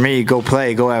next for me. Go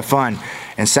play, go have fun.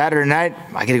 And Saturday night,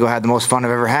 I get to go have the most fun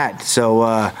I've ever had. So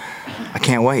I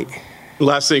can't wait.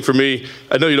 Last thing for me,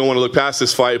 I know you don't want to look past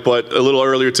this fight, but a little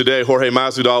earlier today, Jorge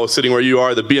Masvidal was sitting where you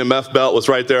are. The BMF belt was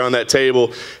right there on that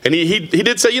table. And he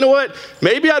did say, you know what,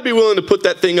 maybe I'd be willing to put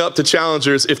that thing up to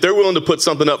challengers if they're willing to put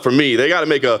something up for me. They got to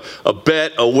make a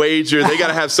bet, a wager. They got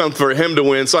to have something for him to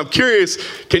win. So I'm curious,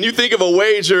 can you think of a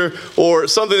wager or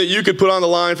something that you could put on the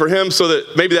line for him so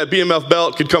that maybe that BMF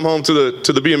belt could come home to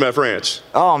the BMF ranch?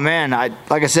 Oh, man,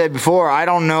 like I said before, I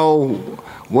don't know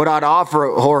what I'd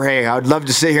offer Jorge. I'd love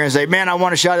to sit here and say, man, I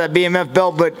want a shot at that BMF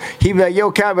belt, but he'd be like,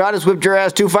 yo, Cowboy, I just whipped your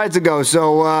ass 2 fights ago,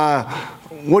 so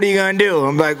what are you going to do?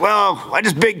 I'm like, well, I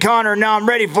just big Conor, and now I'm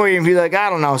ready for you. And he's like, I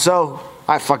don't know. So,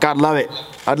 I'd love it.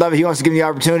 I'd love it. He wants to give me the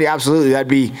opportunity. Absolutely. That'd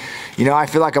be, I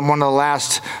feel like I'm one of the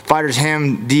last fighters,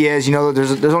 him, Diaz,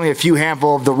 there's only a few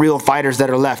handful of the real fighters that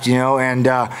are left, and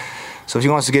so if he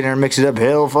wants to get in there and mix it up,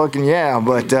 hell fucking yeah.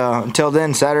 But until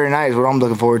then, Saturday night is what I'm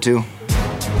looking forward to.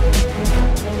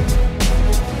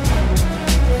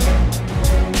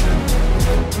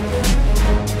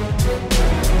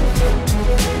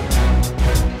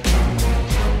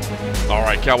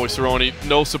 Cowboy Cerrone,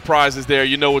 no surprises there.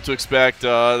 You know what to expect.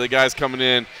 The guy's coming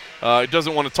in. He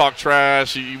doesn't want to talk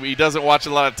trash. He doesn't watch a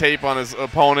lot of tape on his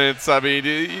opponents. I mean,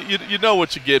 you know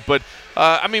what you get. But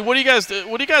I mean, what do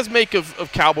you guys make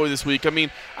of Cowboy this week? I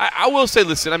mean, I will say,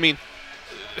 listen. I mean,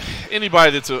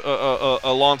 anybody that's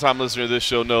a long-time listener to this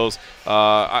show knows.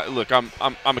 Look, I'm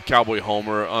a Cowboy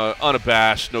homer,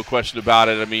 unabashed, no question about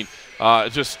it. I mean,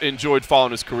 just enjoyed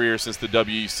following his career since the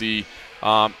WEC.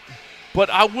 But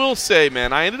I will say,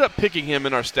 man, I ended up picking him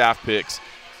in our staff picks.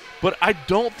 But I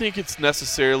don't think it's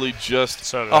necessarily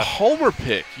just a homer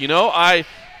pick. I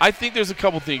think there's a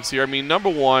couple things here. I mean, number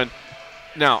one,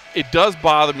 now, it does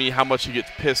bother me how much he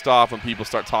gets pissed off when people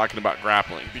start talking about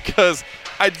grappling. Because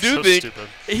I do think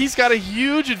he's got a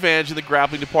huge advantage in the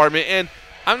grappling department. And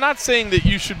I'm not saying that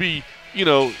you should be,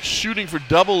 shooting for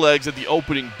double legs at the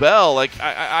opening bell. Like,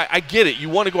 I get it. You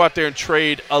want to go out there and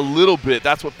trade a little bit.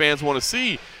 That's what fans want to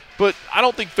see. But I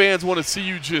don't think fans want to see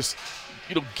you just,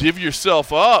 give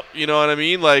yourself up. You know what I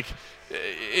mean? Like,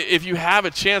 if you have a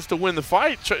chance to win the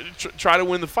fight, try to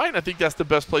win the fight. And I think that's the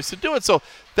best place to do it. So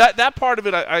that part of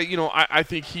it, I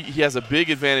think he has a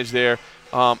big advantage there.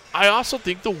 I also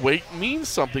think the weight means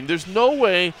something. There's no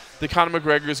way that Conor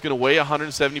McGregor is going to weigh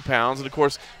 170 pounds. And, of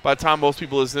course, by the time most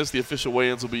people listen to this, the official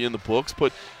weigh-ins will be in the books.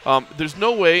 But there's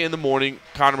no way in the morning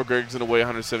Conor McGregor is going to weigh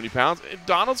 170 pounds. And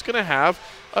Donald's going to have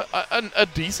a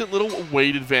decent little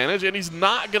weight advantage, and he's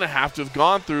not going to have to have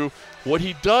gone through what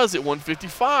he does at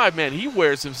 155. Man, he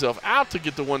wears himself out to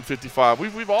get to 155.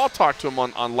 We've all talked to him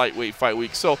on lightweight fight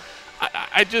week. So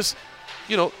I just,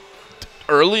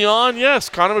 early on, yes,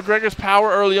 Conor McGregor's power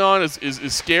early on is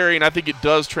scary, and I think it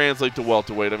does translate to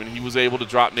welterweight. I mean, he was able to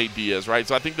drop Nate Diaz, right?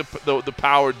 So I think the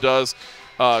power does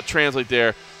translate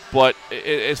there. But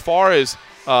as far as,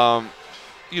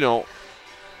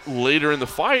 later in the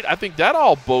fight, I think that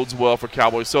all bodes well for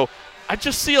Cowboys. So I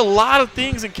just see a lot of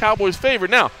things in Cowboys' favor.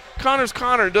 Now, Conor's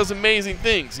Conor and does amazing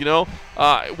things, It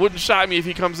wouldn't shock me if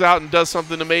he comes out and does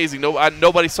something amazing.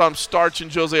 Nobody saw him starching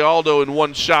Jose Aldo in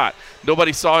one shot.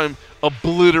 Nobody saw him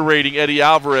obliterating Eddie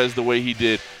Alvarez the way he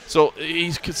did. So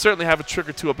he could certainly have a trick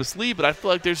or two up his sleeve, but I feel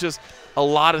like there's just a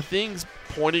lot of things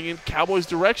pointing in Cowboys'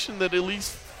 direction that at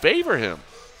least favor him.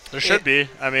 There should be.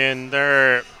 I mean,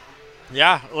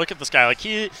 look at this guy. Like,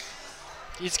 he's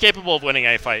capable of winning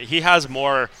a fight. He has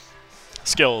more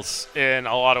skills in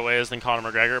a lot of ways than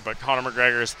Conor McGregor, but Conor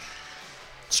McGregor's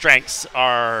strengths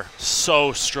are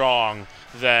so strong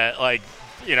that,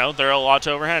 they're a lot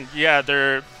to overhand. Yeah,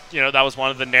 that was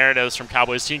one of the narratives from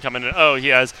Cowboys team coming in. Oh, he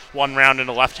has one round in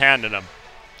a left hand in him.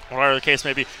 Whatever the case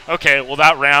may be. Okay, well,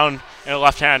 that round in a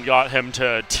left hand got him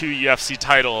to 2 UFC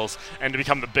titles and to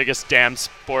become the biggest damn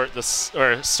star the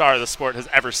sport has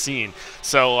ever seen.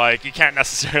 So, you can't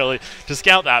necessarily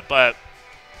discount that. But,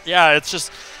 yeah,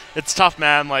 it's tough,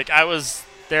 man. I was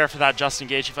there for that Justin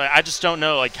Gaethje fight. I just don't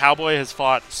know. Cowboy has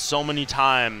fought so many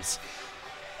times.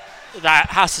 That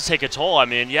has to take a toll. I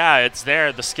mean, yeah, it's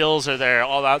there. The skills are there,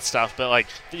 all that stuff. But,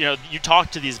 you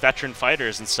talk to these veteran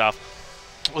fighters and stuff.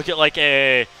 Look at,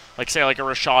 say a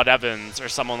Rashad Evans or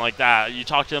someone like that. You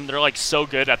talk to them, they're, so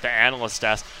good at the analyst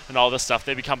desk and all this stuff.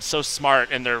 They become so smart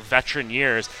in their veteran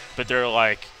years. But they're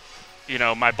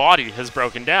my body has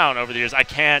broken down over the years.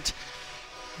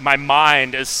 My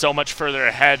mind is so much further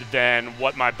ahead than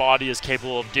what my body is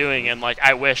capable of doing, and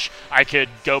I wish I could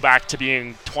go back to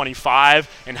being 25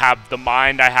 and have the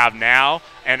mind I have now,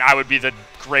 and I would be the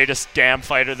greatest damn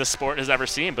fighter the sport has ever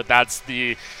seen. But that's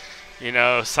the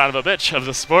son of a bitch of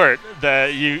the sport,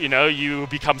 that you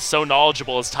become so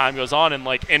knowledgeable as time goes on, and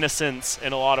innocence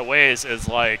in a lot of ways is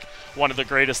one of the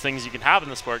greatest things you can have in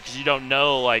the sport, because you don't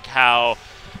know how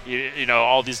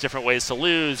all these different ways to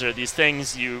lose, or these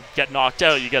things, you get knocked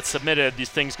out, you get submitted, these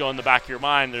things go in the back of your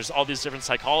mind. There's all these different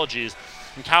psychologies,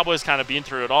 and Cowboy's kind of been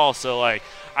through it all. So I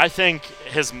think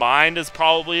his mind is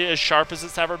probably as sharp as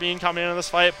it's ever been coming into this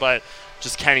fight, but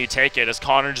just can he take it? Is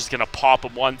Conor just going to pop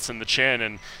him once in the chin,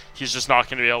 and he's just not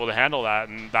going to be able to handle that?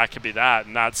 And that could be that,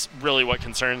 and that's really what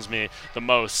concerns me the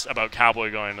most about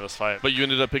Cowboy going into this fight. But you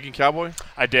ended up picking Cowboy?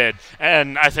 I did,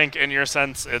 and I think in your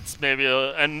sense it's maybe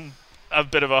a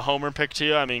bit of a homer pick to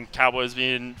you. I mean, Cowboys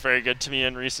being very good to me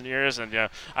in recent years, and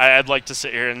I'd like to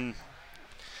sit here and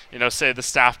say the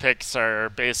staff picks are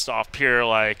based off pure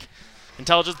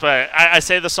intelligence, but I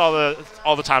say this all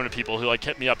the time to people who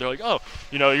hit me up. They're like, oh,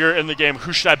 you're in the game,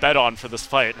 who should I bet on for this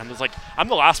fight? And it's I'm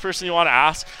the last person you want to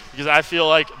ask, because I feel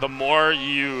the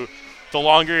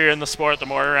longer you're in the sport, the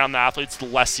more you're around the athletes, the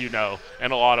less you know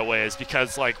in a lot of ways,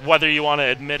 because whether you want to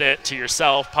admit it to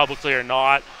yourself publicly or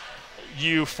not,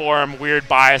 you form weird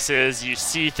biases. You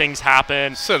see things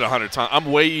happen. Said 100 times. I'm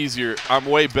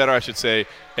way better, I should say,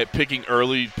 at picking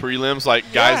early prelims,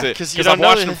 guys because I've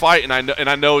watched them fight, and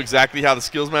I know exactly how the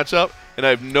skills match up, and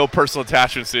I have no personal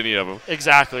attachments to any of them.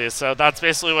 Exactly. So that's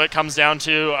basically what it comes down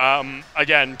to.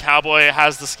 Again, Cowboy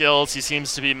has the skills. He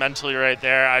seems to be mentally right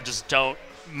there. I just don't.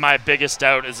 My biggest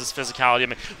doubt is his physicality. I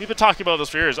mean, we've been talking about this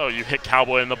for years. Oh, you hit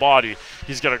Cowboy in the body,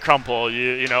 he's gonna crumple.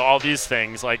 All these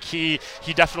things. He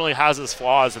definitely has his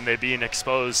flaws, and they're being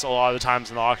exposed a lot of the times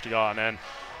in the octagon.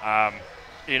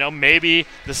 And maybe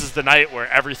this is the night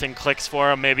where everything clicks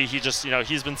for him. Maybe he just,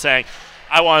 he's been saying,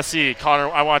 I want to see Conor.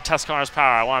 I want to test Conor's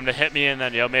power. I want him to hit me, and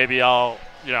then maybe I'll,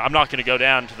 I'm not gonna go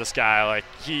down to this guy.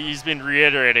 He's been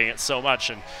reiterating it so much,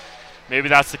 and maybe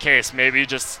that's the case. Maybe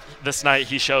just this night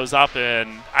he shows up,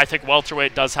 and I think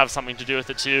welterweight does have something to do with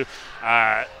it too.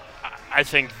 I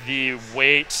think the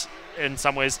weight in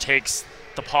some ways takes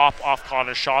the pop off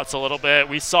Conor's shots a little bit.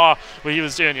 We saw what he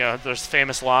was doing. There's a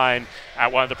famous line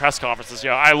at one of the press conferences.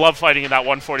 I love fighting in that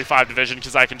 145 division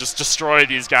because I can just destroy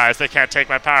these guys. They can't take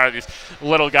my power, these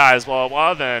little guys.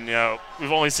 Well, then,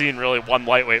 we've only seen really one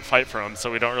lightweight fight from him,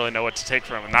 so we don't really know what to take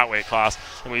from him in that weight class.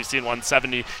 And we've seen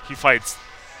 170. He fights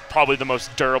probably the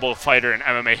most durable fighter in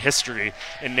MMA history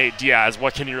in Nate Diaz.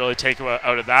 What can you really take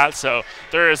out of that? So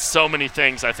there is so many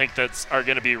things I think that are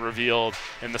going to be revealed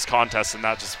in this contest, and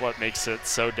that's just what makes it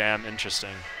so damn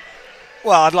interesting.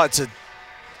 Well, I'd like to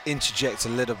interject a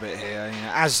little bit here. You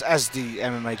know, as the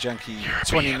MMA Junkie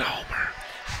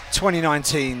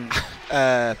 2019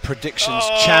 predictions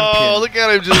champion. Oh, look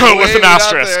at him just with an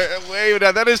asterisk. Waving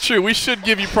out. That is true. We should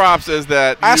give you props as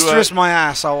that. Asterisk my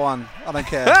ass. I won. I don't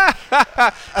care.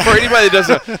 For anybody that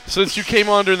doesn't, since you came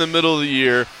on during the middle of the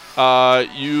year,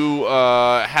 you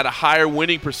had a higher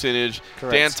winning percentage.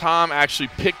 Correct. Dan Tom actually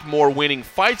picked more winning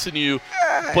fights than you,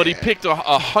 but he picked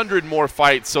 100 more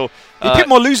fights. So he picked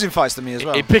more losing fights than me as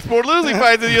well. He picked more losing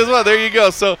fights than you as well. There you go.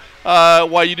 So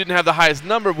while you didn't have the highest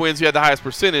number of wins, you had the highest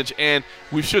percentage, and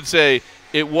we should say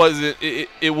it wasn't.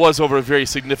 It was over a very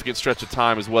significant stretch of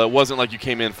time as well. It wasn't like you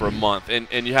came in for a month, and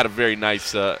you had a very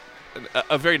nice.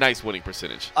 A very nice winning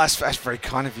percentage. That's very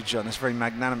kind of you, John. That's very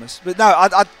magnanimous. But no,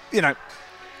 I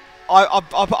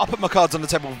put my cards on the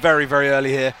table very, very early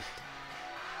here.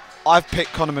 I've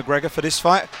picked Conor McGregor for this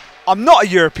fight. I'm not a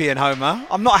European homer.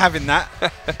 I'm not having that.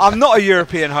 I'm not a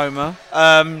European homer.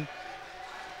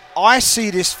 I see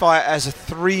this fight as a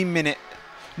 3-minute.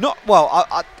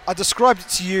 I described it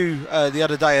to you the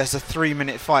other day as a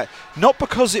 3-minute fight. Not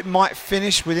because it might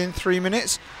finish within 3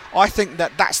 minutes. I think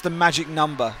that's the magic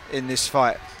number in this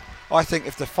fight. I think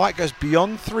if the fight goes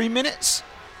beyond 3 minutes,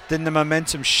 then the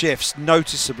momentum shifts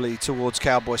noticeably towards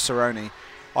Cowboy Cerrone.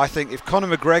 I think if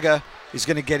Conor McGregor is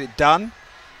going to get it done,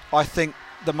 I think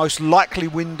the most likely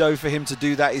window for him to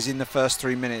do that is in the first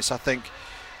 3 minutes. I think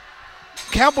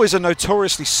Cowboy's a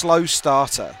notoriously slow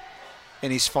starter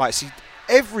in his fights.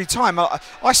 Every time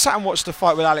I sat and watched the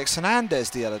fight with Alex Hernandez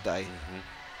the other day.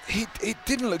 It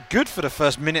didn't look good for the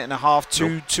first minute and a half,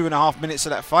 2.5 minutes of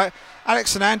that fight.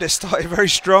 Alex Hernandez started very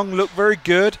strong, looked very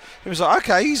good. It was like,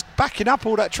 okay, he's backing up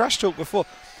all that trash talk before.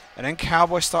 And then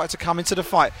Cowboy started to come into the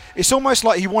fight. It's almost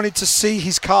like he wanted to see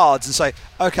his cards and say,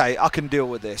 okay, I can deal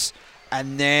with this.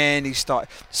 And then he started.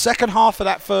 Second half of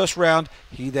that first round,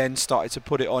 he then started to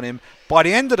put it on him. By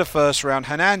the end of the first round,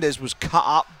 Hernandez was cut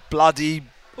up, bloody,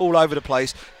 all over the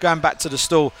place, going back to the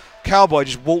stool. Cowboy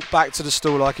just walked back to the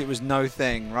stool like it was no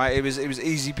thing, right? It was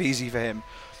easy peasy for him.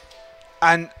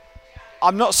 And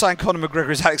I'm not saying Conor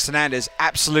McGregor is Alex Hernandez.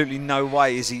 Absolutely no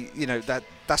way is he. You know,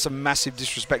 that's a massive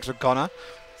disrespect for Conor.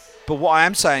 But what I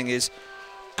am saying is,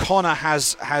 Conor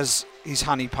has his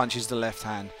honey punches the left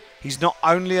hand. He's not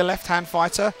only a left-hand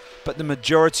fighter, but the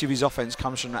majority of his offense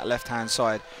comes from that left-hand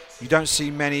side. You don't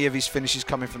see many of his finishes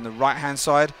coming from the right-hand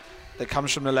side. That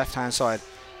comes from the left-hand side.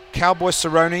 Cowboy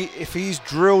Cerrone, if he's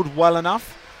drilled well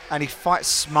enough and he fights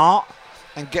smart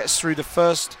and gets through the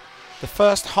first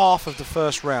half of the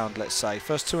first round, let's say,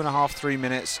 first 2.5, 3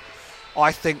 minutes,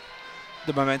 I think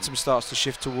the momentum starts to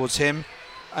shift towards him.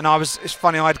 And it's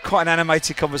funny, I had quite an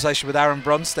animated conversation with Aaron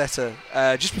Bronstetter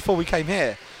just before we came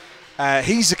here.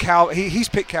 He's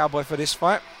picked Cowboy for this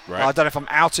fight. Right. I don't know if I'm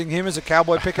outing him as a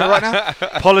Cowboy picker right now.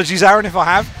 Apologies, Aaron, if I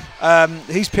have.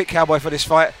 He's picked Cowboy for this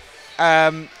fight.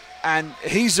 And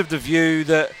he's of the view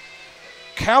that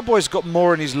Cowboy's got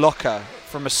more in his locker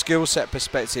from a skill set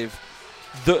perspective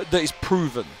that is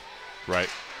proven. Right.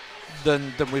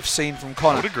 Than we've seen from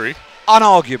Conor. I would agree.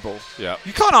 Unarguable. Yeah.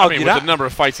 You can't argue that. With the number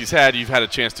of fights he's had, you've had a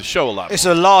chance to show a lot. It's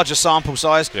a larger sample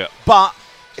size. Yeah. But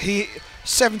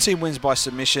 17 wins by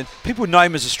submission. People know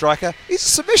him as a striker. He's a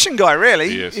submission guy, really.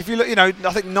 He is. If you look,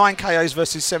 I think 9 KOs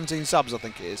versus 17 subs, I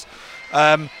think it is.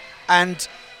 And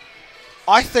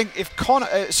I think if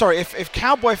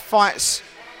Cowboy fights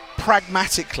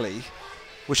pragmatically,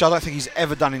 which I don't think he's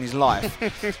ever done in his life,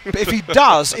 but if he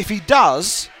does,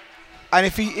 and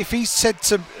if he said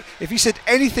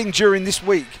anything during this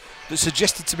week that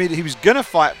suggested to me that he was going to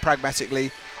fight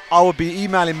pragmatically, I would be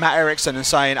emailing Matt Erickson and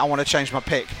saying I want to change my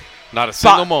pick. Not a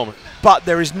single moment. But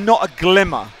there is not a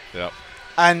glimmer. Yep.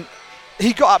 And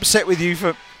he got upset with you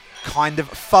for kind of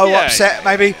upset,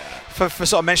 maybe, for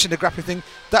sort of mentioning the grappling thing.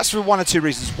 That's for one or two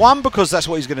reasons. One, because that's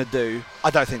what he's going to do. I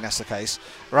don't think that's the case,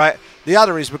 right? The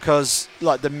other is because,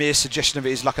 like, the mere suggestion of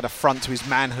it is like an affront to his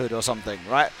manhood or something,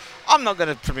 right? I'm not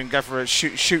going to go for a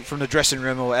shoot from the dressing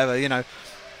room or whatever,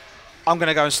 I'm going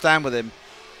to go and stand with him.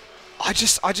 I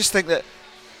just think that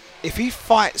if he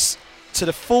fights to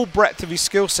the full breadth of his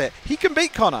skill set, he can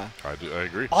beat Conor. I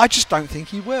agree. I just don't think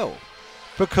he will,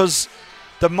 because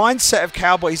the mindset of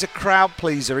Cowboy, he's a crowd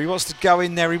pleaser. He wants to go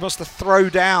in there. He wants to throw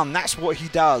down. That's what he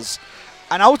does.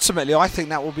 And ultimately, I think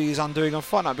that will be his undoing on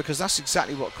Fight Night, because that's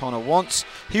exactly what Conor wants.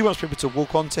 He wants people to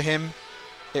walk onto him.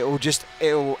 It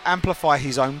will amplify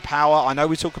his own power. I know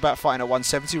we talk about fighting at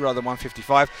 170 rather than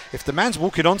 155. If the man's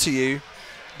walking onto you,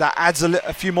 that adds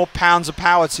a few more pounds of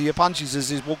power to your punches as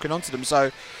he's walking onto them. So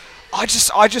I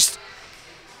fancy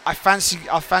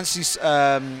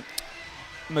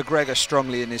McGregor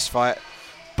strongly in this fight.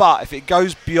 But if it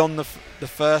goes beyond the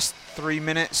first 3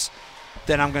 minutes,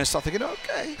 then I'm going to start thinking,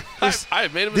 okay, I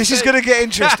made a mistake. this is going to get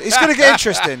interesting. It's going to get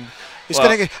interesting.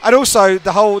 And also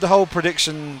the whole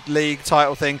prediction league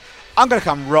title thing. I'm going to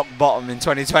come rock bottom in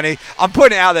 2020. I'm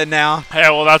putting it out there now.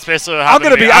 Yeah, well, that's basically what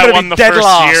happened. I won the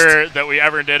first year that we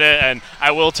ever did it, and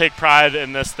I will take pride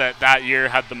in this that year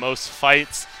had the most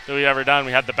fights that we ever done.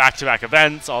 We had the back-to-back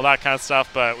events, all that kind of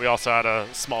stuff, but we also had a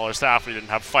smaller staff. We didn't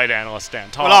have fight analyst Dan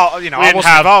Tall. Well, we didn't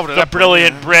have the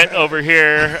brilliant Brit over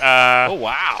here. Oh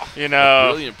wow! You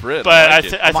know, brilliant Brit. But I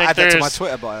think add that to my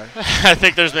Twitter bio. I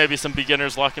think there's maybe some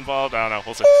beginner's luck involved. I don't know.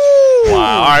 We'll see.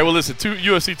 Wow! All right. Well, listen.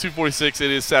 UFC 246.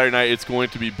 It is Saturday night. It's going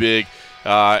to be big.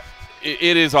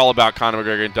 It is all about Conor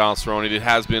McGregor and Donald Cerrone. It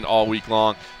has been all week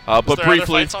long. But briefly, other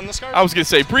fights on this card? I was going to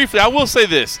say briefly. I will say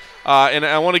this, and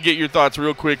I want to get your thoughts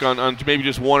real quick on maybe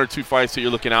just one or two fights that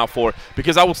you're looking out for.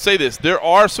 Because I will say this: there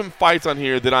are some fights on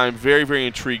here that I'm very, very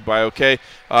intrigued by. Okay,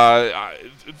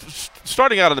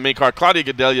 starting out on the main card, Claudia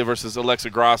Gadelha versus Alexa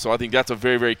Grasso. I think that's a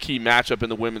very, very key matchup in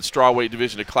the women's strawweight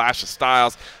division. A clash of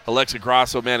styles. Alexa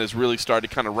Grasso, man, has really started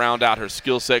to kind of round out her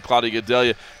skill set. Claudia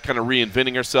Gadelha kind of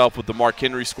reinventing herself with the Mark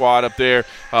Henry squad up there.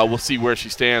 We'll see where she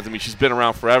stands. I mean, she's been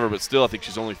around forever, but still, I think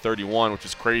she's only 31, which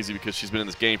is crazy because she's been in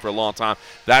this game for a long time.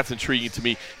 That's intriguing to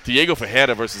me. Diego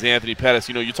Ferreira versus Anthony Pettis.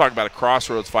 You know, you talk about a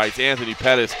crossroads fight. Anthony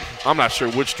Pettis, I'm not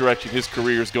sure which direction his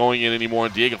career is going in anymore.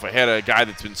 And Diego Ferreira, a guy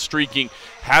that's been streaking,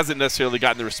 hasn't necessarily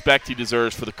gotten the respect he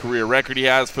deserves for the career record he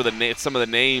has, for some of the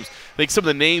names. I think some of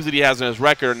the names that he has on his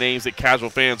record are names that casual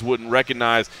fans wouldn't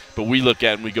recognize, but we look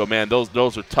at and we go, man, those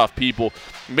are tough people.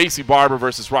 Macy Barber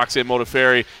versus Roxanne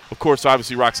Modafferi. Of course,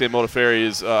 obviously, Roxanne Modafferi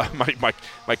is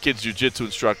my kid's jiu-jitsu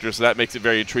instructor, so that makes it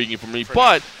very intriguing for me.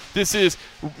 But this is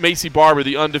Macy Barber,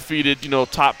 the undefeated,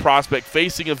 top prospect,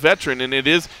 facing a veteran, and it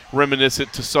is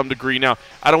reminiscent to some degree. Now,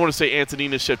 I don't want to say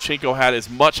Antonina Shevchenko had as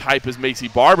much hype as Macy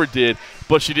Barber did,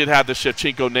 but she did have the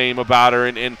Shevchenko name about her,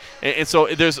 and so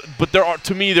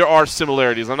there are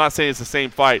similarities. I'm not saying it's the same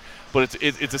fight, but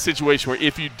it's a situation where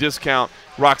if you discount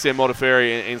Roxanne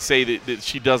Modafferi and say that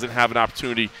she doesn't have an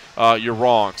opportunity, you're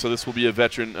wrong. So this will be a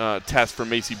veteran test for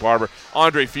Macy Barber.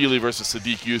 Andre Feely versus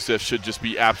Sadiq Youssef should just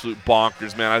be absolute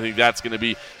bonkers, man. I think that's going to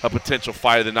be a potential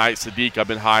fight of the night. Sadiq I've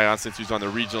been high on since he was on the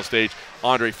regional stage.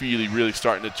 Andre Feely really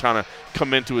starting to try to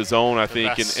come into his own, I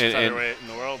think. Best featherweight in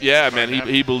the world. Yeah, man,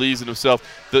 he believes in himself.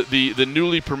 The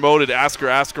newly promoted Askar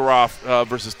Askarov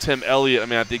versus Tim Elliott, I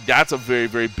mean, I think that's a very,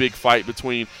 very big fight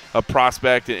between a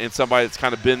prospect and somebody that's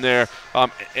kind of been there.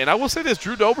 And I will say this,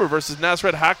 Drew Dober versus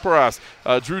Nasrat Haqparast.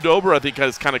 Drew Dober, I think,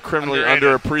 is kind of criminally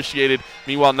underappreciated.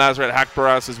 Meanwhile, Nasrat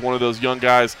Haqparast is one of those young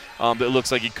guys that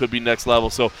looks like he could be next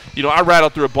level. So, I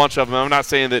rattled through a bunch of them. I'm not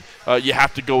saying that you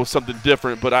have to go with something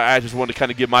different, but I just wanted to kind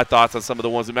of give my thoughts on some of the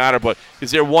ones that matter. But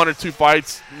is there one or two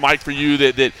fights, Mike, for you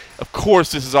that of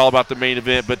course, this is all about the main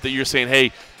event, but that you're saying,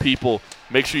 hey, people,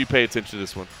 make sure you pay attention to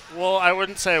this one? Well, I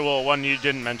wouldn't say, one you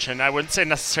didn't mention. I wouldn't say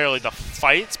necessarily the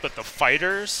fights, but the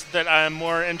fighters that I'm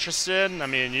more interested in. I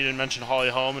mean, you didn't mention Holly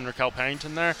Holm and Raquel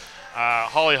Pennington there.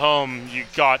 Holly Holm, you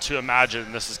got to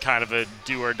imagine this is kind of a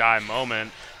do-or-die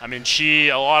moment. I mean,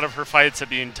 a lot of her fights have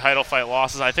been title fight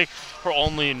losses. I think her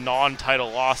only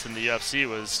non-title loss in the UFC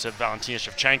was to Valentina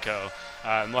Shevchenko,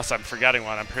 unless I'm forgetting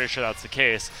one. I'm pretty sure that's the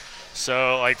case.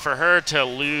 So, for her to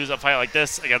lose a fight like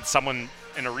this against someone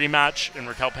in a rematch in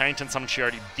Raquel Pennington, someone she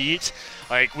already beat,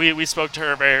 we spoke to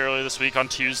her very early this week on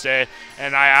Tuesday,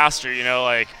 and I asked her,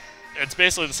 it's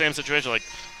basically the same situation.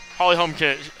 Holly Holm,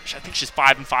 I think she's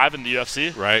 5-5 in the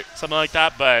UFC, right? Something like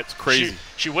that. But it's crazy.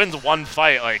 She wins one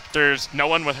fight. There's no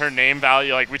one with her name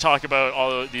value. We talk about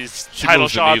all of these title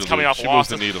shots coming off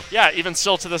losses. Yeah, even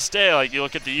still to this day, you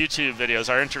look at the YouTube videos,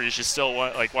 our interviews, she's still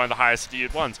one of the highest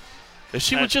viewed ones. If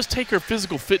she would just take her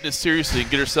physical fitness seriously and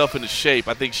get herself into shape,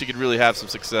 I think she could really have some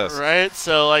success. Right?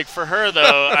 So, for her,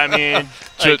 though, I mean...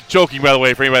 joking, by the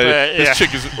way, for anybody. This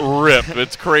chick is ripped.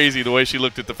 It's crazy the way she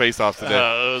looked at the face-offs today.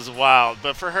 It was wild.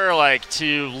 But for her,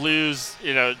 to lose,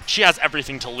 she has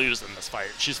everything to lose in this fight.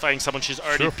 She's fighting someone she's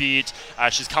already beat.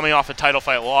 She's coming off a title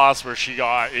fight loss where she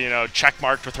got,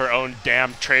 checkmarked with her own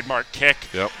damn trademark kick.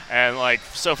 Yep. And,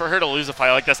 so for her to lose a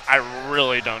fight like this, I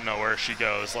really don't know where she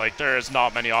goes. There is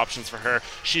not many options for her.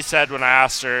 She said when I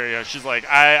asked her, she's like,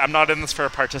 I'm not in this for a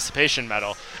participation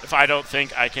medal. If I don't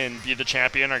think I can be the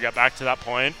champion or get back to that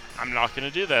point, I'm not going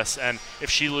to do this. And if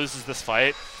she loses this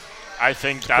fight, I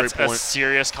think that's a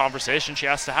serious conversation she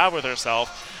has to have with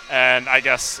herself. And I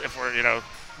guess if we're,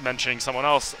 mentioning someone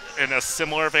else in a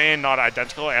similar vein, not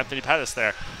identical, Anthony Pettis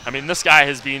there. I mean, this guy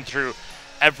has been through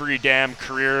every damn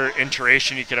career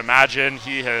iteration you can imagine.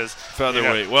 He has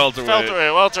featherweight, welterweight,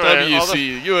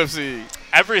 WC, UFC,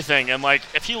 everything. And like,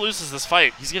 if he loses this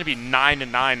fight, he's going to be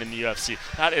 9-9 in the UFC.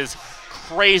 That is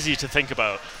crazy to think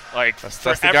about. Like, that's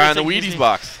the guy in the Wheaties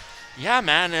box. Yeah,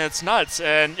 man, it's nuts.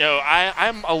 And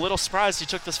I'm a little surprised he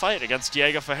took this fight against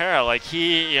Diego Ferreira. Like,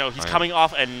 he's coming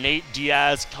off a Nate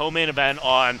Diaz co-main event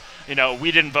on.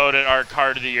 We didn't vote it our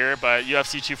card of the year, but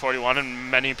UFC 241 in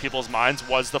many people's minds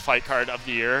was the fight card of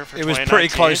the year for 2019. It was pretty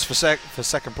close for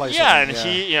second place. Yeah,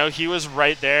 and he was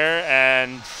right there,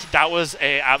 and that was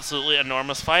a absolutely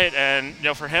enormous fight. And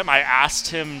for him, I asked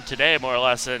him today more or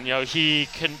less, and he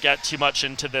couldn't get too much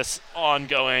into this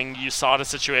ongoing USADA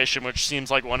situation, which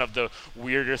seems like one of the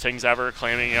weirder things ever.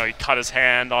 Claiming he cut his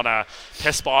hand on a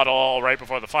piss bottle right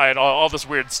before the fight, all this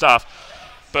weird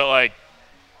stuff, but like.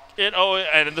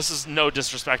 And this is no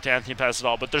disrespect to Anthony Pettis at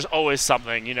all, but there's always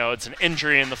something. It's an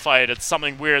injury in the fight. It's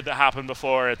something weird that happened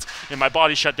before. It's my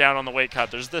body shut down on the weight cut.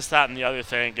 There's this, that, and the other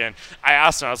thing. And I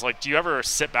asked him, I was like, do you ever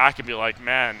sit back and be like,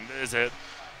 man, is it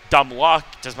dumb luck?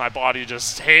 Does my body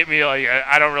just hate me? Like,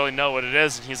 I don't really know what it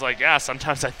is. And he's like, yeah,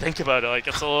 sometimes I think about it. Like,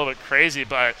 it's a little bit crazy,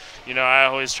 but, I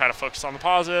always try to focus on the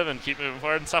positive and keep moving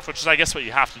forward and stuff, which is, I guess, what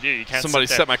you have to do. You can't Somebody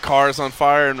set my cars on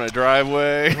fire in my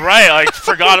driveway. Right, like,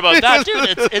 forgot about that.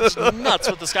 Dude, it's nuts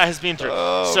what this guy has been through.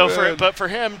 For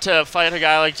him to fight a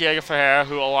guy like Diego Ferreira,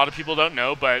 who a lot of people don't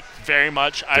know, but very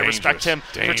much I respect him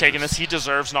for taking this. He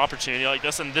deserves an opportunity like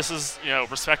this, and this is,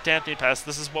 respect to Anthony Pettis.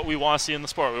 This is what we want to see in the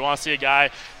sport. We want to see a guy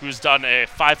who's done a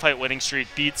 5-fight winning streak,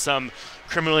 beat some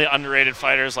criminally underrated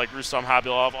fighters like Rustam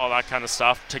Khabilov, all that kind of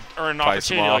stuff, to earn an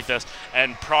opportunity like this.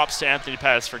 And props to Anthony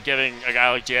Pettis for giving a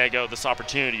guy like Diego this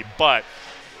opportunity. But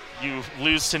you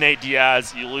lose to Nate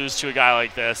Diaz, you lose to a guy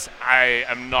like this, I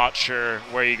am not sure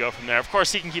where you go from there. Of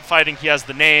course, he can keep fighting. He has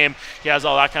the name. He has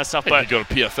all that kind of stuff. But you go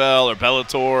to PFL or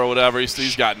Bellator or whatever.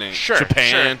 He's got names. Sure,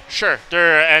 Japan. Sure.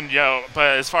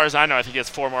 But as far as I know, I think he has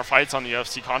 4 more fights on the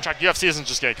UFC contract. UFC isn't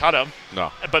just going to cut him.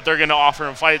 No. But they're going to offer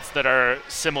him fights that are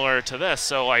similar to this.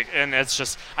 So, and it's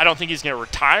just, I don't think he's going to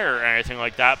retire or anything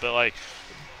like that. But,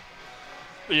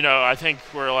 I think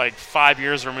we're 5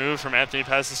 years removed from Anthony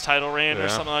Pettis' title reign or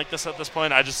something like this at this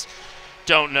point. I just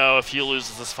don't know if he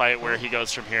loses this fight where he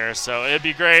goes from here. So it'd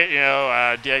be great.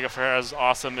 Diego Ferreira is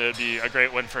awesome. It would be a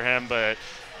great win for him. But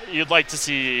you'd like to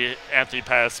see Anthony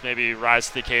Pettis maybe rise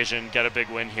to the occasion, get a big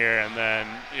win here, and then,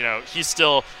 he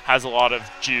still has a lot of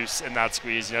juice in that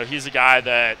squeeze. He's a guy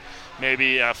that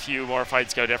maybe a few more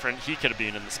fights go different. He could have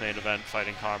been in this main event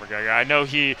fighting Conor McGregor. I know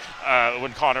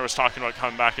when Conor was talking about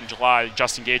coming back in July,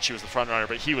 Justin Gaethje was the front runner,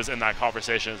 but he was in that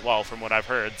conversation as well, from what I've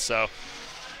heard. So,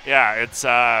 yeah,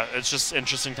 it's just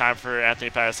interesting time for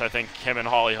Anthony Pettis. I think him and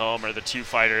Holly Holm are the 2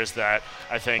 fighters that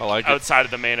I think outside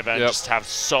of the main event just have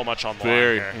so much on the line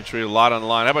here. He treated a lot on the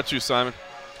line. How about you, Simon?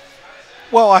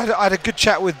 Well, I had a good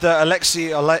chat with Alexei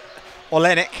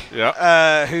Olenek,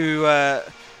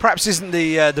 who perhaps isn't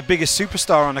the biggest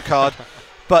superstar on the card,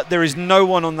 but there is no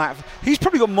one on that. He's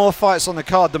probably got more fights on the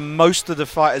card than most of the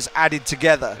fighters added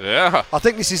together. Yeah. I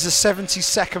think this is the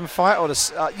 72nd fight, or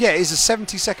it's a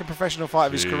 72nd professional fight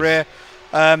of his career.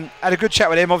 Had a good chat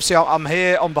with him. Obviously, I'm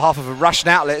here on behalf of a Russian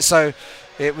outlet, so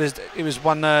it was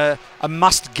one a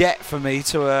must get for me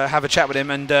to have a chat with him.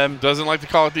 And doesn't like to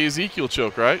call it the Ezekiel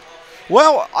choke, right?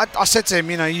 Well, I said to him,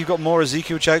 you've got more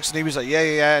Ezekiel chokes, and he was like,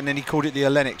 yeah, and then he called it the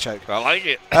Olenek choke. I like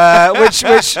it. Which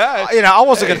I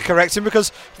wasn't going to correct him,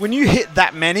 because when you hit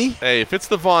that many, hey, if it's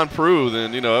the Von Prue,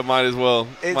 then it might as well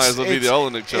be the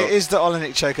Olenek choke. It is the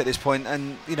Olenek choke at this point,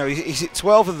 and he's hit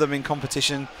 12 of them in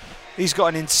competition. He's got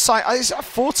an insane,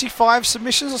 45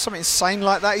 submissions or something insane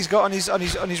like that. He's got on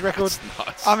his record. That's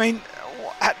nuts. I mean,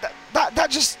 that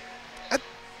just.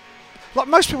 Like,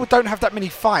 most people don't have that many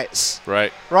fights.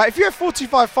 Right. If you have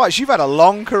 45 fights, you've had a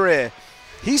long career.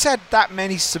 He's had that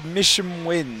many submission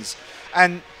wins.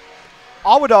 And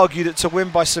I would argue that to win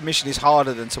by submission is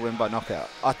harder than to win by knockout.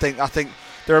 I think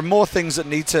there are more things that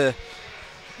need to...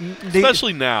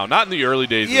 Especially now. Not in the early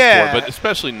days of the sport, but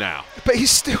especially now. But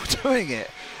he's still doing it.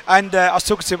 And I was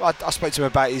talking to him. I spoke to him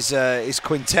about his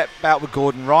quintet bout with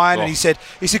Gordon Ryan, and he said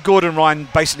Gordon Ryan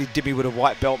basically did me with a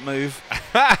white belt move.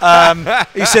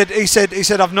 He said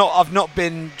I've not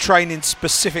been training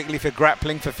specifically for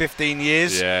grappling for 15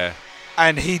 years. Yeah.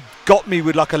 And he got me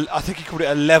with I think he called it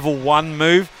a level 1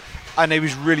 move, and he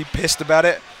was really pissed about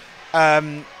it.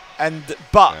 And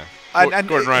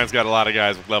Gordon Ryan's got a lot of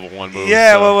guys with level 1 moves.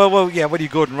 Yeah, so. well, yeah. When you're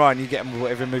Gordon Ryan, you get him with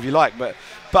whatever move you like. But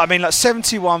I mean,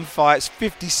 71 fights,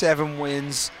 57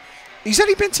 wins. He's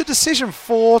only been to decision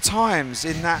 4 times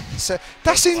in that.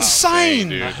 That's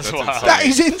insane. That's insane. That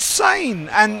is insane.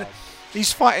 And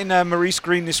he's fighting Maurice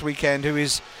Green this weekend,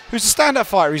 who's a stand-up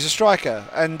fighter. He's a striker,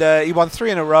 and he won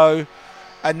 3 in a row,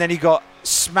 and then he got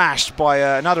smashed by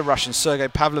another Russian, Sergey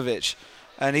Pavlovich,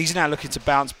 and he's now looking to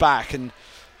bounce back. And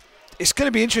it's going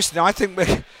to be interesting. I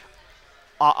think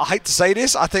I hate to say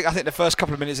this. I think the first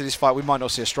couple of minutes of this fight, we might not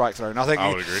see a strike thrown. I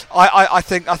would agree. I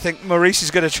think Maurice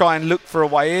is going to try and look for a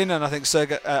way in, and I think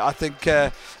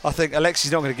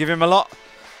Alexi's not going to give him a lot,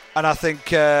 and I think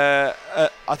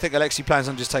Alexi plans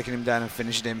on just taking him down and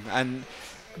finishing him.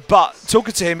 But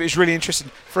talking to him, it was really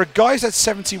interesting for a guy who's had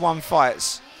 71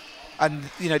 fights, and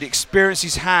the experience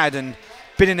he's had, and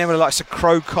been in there with the likes of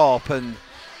Crow Cop and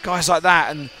guys like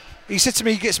that, and he said to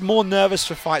me he gets more nervous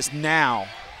for fights now,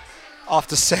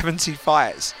 after 70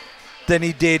 fights, than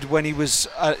he did when he was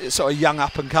sort of young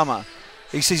up-and-comer.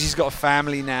 He says he's got a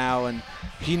family now, and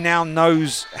he now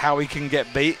knows how he can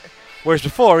get beat. Whereas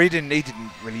before, he didn't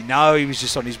really know. He was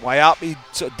just on his way up. He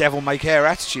sort of devil-may-care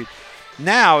attitude.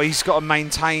 Now he's got to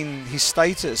maintain his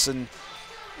status, and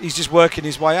he's just working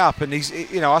his way up. And I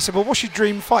said, well, what's your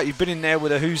dream fight? You've been in there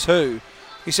with a who's who.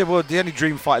 He said, well, the only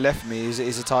dream fight left for me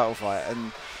is a title fight.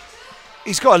 And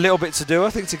he's got a little bit to do, I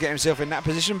think, to get himself in that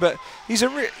position. But he's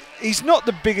not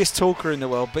the biggest talker in the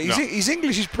world, but his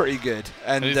English is pretty good.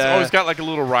 And he's always got like a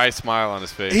little wry smile on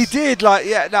his face. He did,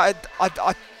 I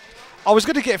was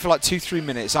going to get him for like 2-3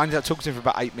 minutes. I ended up talking to him for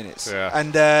about 8 minutes. Yeah.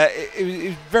 And it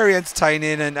was very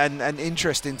entertaining and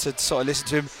interesting to sort of listen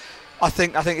to him. I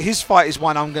think his fight is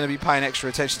one I'm going to be paying extra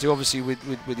attention to, obviously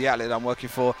with the outlet I'm working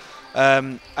for.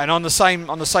 And on the same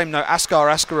note, Askar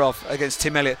Askarov against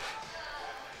Tim Elliott.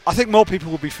 I think more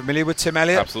people will be familiar with Tim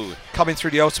Elliott. Absolutely. Coming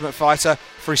through the Ultimate Fighter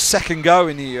for his second go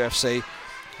in the UFC.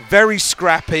 Very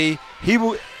scrappy.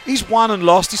 He's won and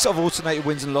lost. He's sort of alternated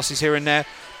wins and losses here and there,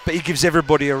 but he gives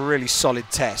everybody a really solid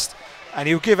test. And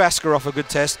he'll give Askarov a good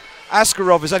test.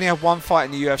 Askarov has only had 1 fight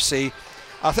in the UFC.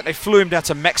 I think they flew him down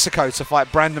to Mexico to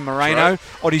fight Brandon Moreno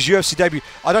on his UFC debut.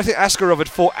 I don't think Askarov had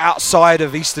fought outside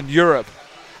of Eastern Europe.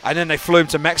 And then they flew him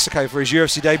to Mexico for his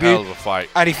UFC debut. Hell of a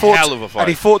fight. And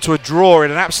he fought to a draw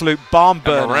in an absolute barn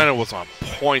burner. And Moreno was on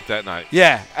point that night.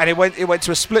 Yeah, and it went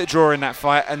to a split draw in that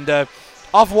fight. And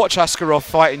I've watched Askarov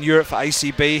fight in Europe for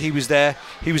ACB. He was their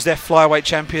flyweight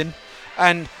champion.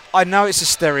 And I know it's a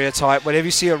stereotype. Whenever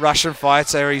you see a Russian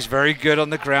fighter, he's very good on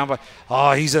the ground.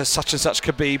 But he's a such and such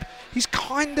Khabib. He's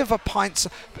kind of a pint.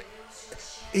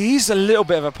 He's a little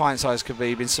bit of a pint-sized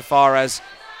Khabib insofar as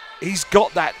he's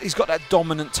got that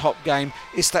dominant top game.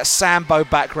 It's that Sambo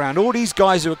background. All these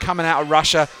guys who are coming out of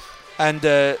Russia, and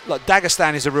like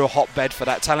Dagestan is a real hotbed for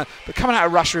that talent. But coming out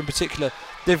of Russia in particular,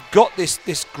 they've got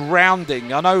this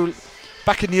grounding. I know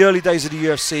back in the early days of the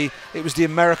UFC, it was the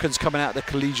Americans coming out of the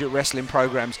collegiate wrestling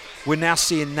programs. We're now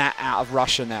seeing that out of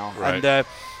Russia now. Right. And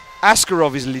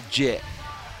Askarov is legit.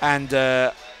 And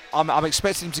I'm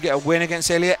expecting him to get a win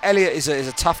against Elliott. Elliott is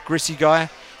a tough, gritty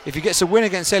guy. If he gets a win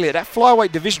against Elliott, that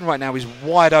flyweight division right now is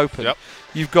wide open. Yep.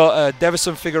 You've got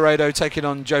Devison Figueiredo taking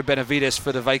on Joe Benavidez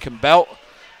for the vacant belt.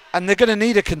 And they're going to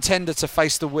need a contender to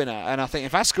face the winner. And I think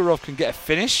if Askarov can get a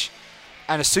finish,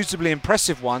 and a suitably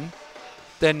impressive one,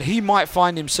 then he might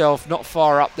find himself not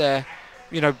far up there,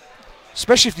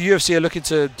 especially if the UFC are looking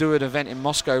to do an event in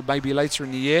Moscow maybe later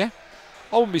in the year.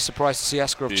 I wouldn't be surprised to see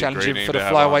Askarov challenge him for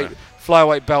the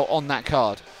flyweight belt on that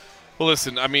card. Well,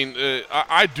 listen, I mean,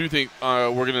 I do think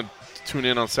we're going to tune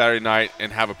in on Saturday night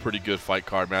and have a pretty good fight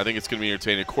card, man. I think it's going to be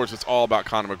entertaining. Of course, it's all about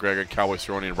Conor McGregor and Cowboy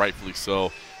Cerrone, and rightfully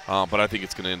so. But I think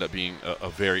it's going to end up being a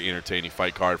very entertaining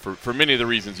fight card for many of the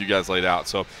reasons you guys laid out.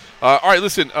 So, all right,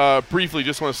 listen, briefly,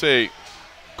 just want to say,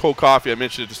 Cold Coffee, I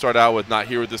mentioned it to start out with, not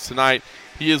here with us tonight.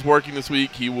 He is working this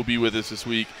week. He will be with us this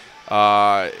week.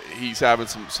 He's having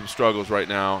some struggles right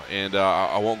now, and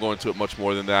I won't go into it much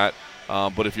more than that.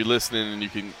 But if you're listening and you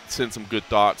can send some good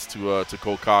thoughts to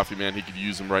Cold Coffee, man, he could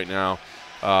use them right now.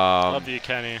 Love you,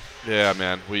 Kenny. Yeah,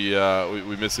 man, we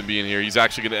miss him being here. He's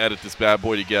actually going to edit this bad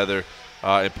boy together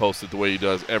and post it the way he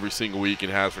does every single week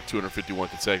and has for 251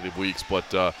 consecutive weeks.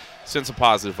 But send some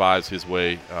positive vibes his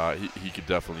way. He could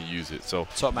definitely use it. So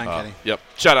top man, Kenny. Yep.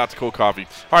 Shout out to Cold Coffee.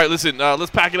 All right, listen,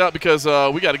 let's pack it up because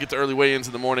we got to get to early weigh-ins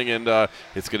in the morning, and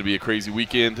it's going to be a crazy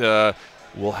weekend.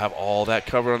 We'll have all that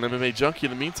covered on MMA Junkie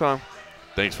in the meantime.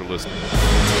 Thanks for listening.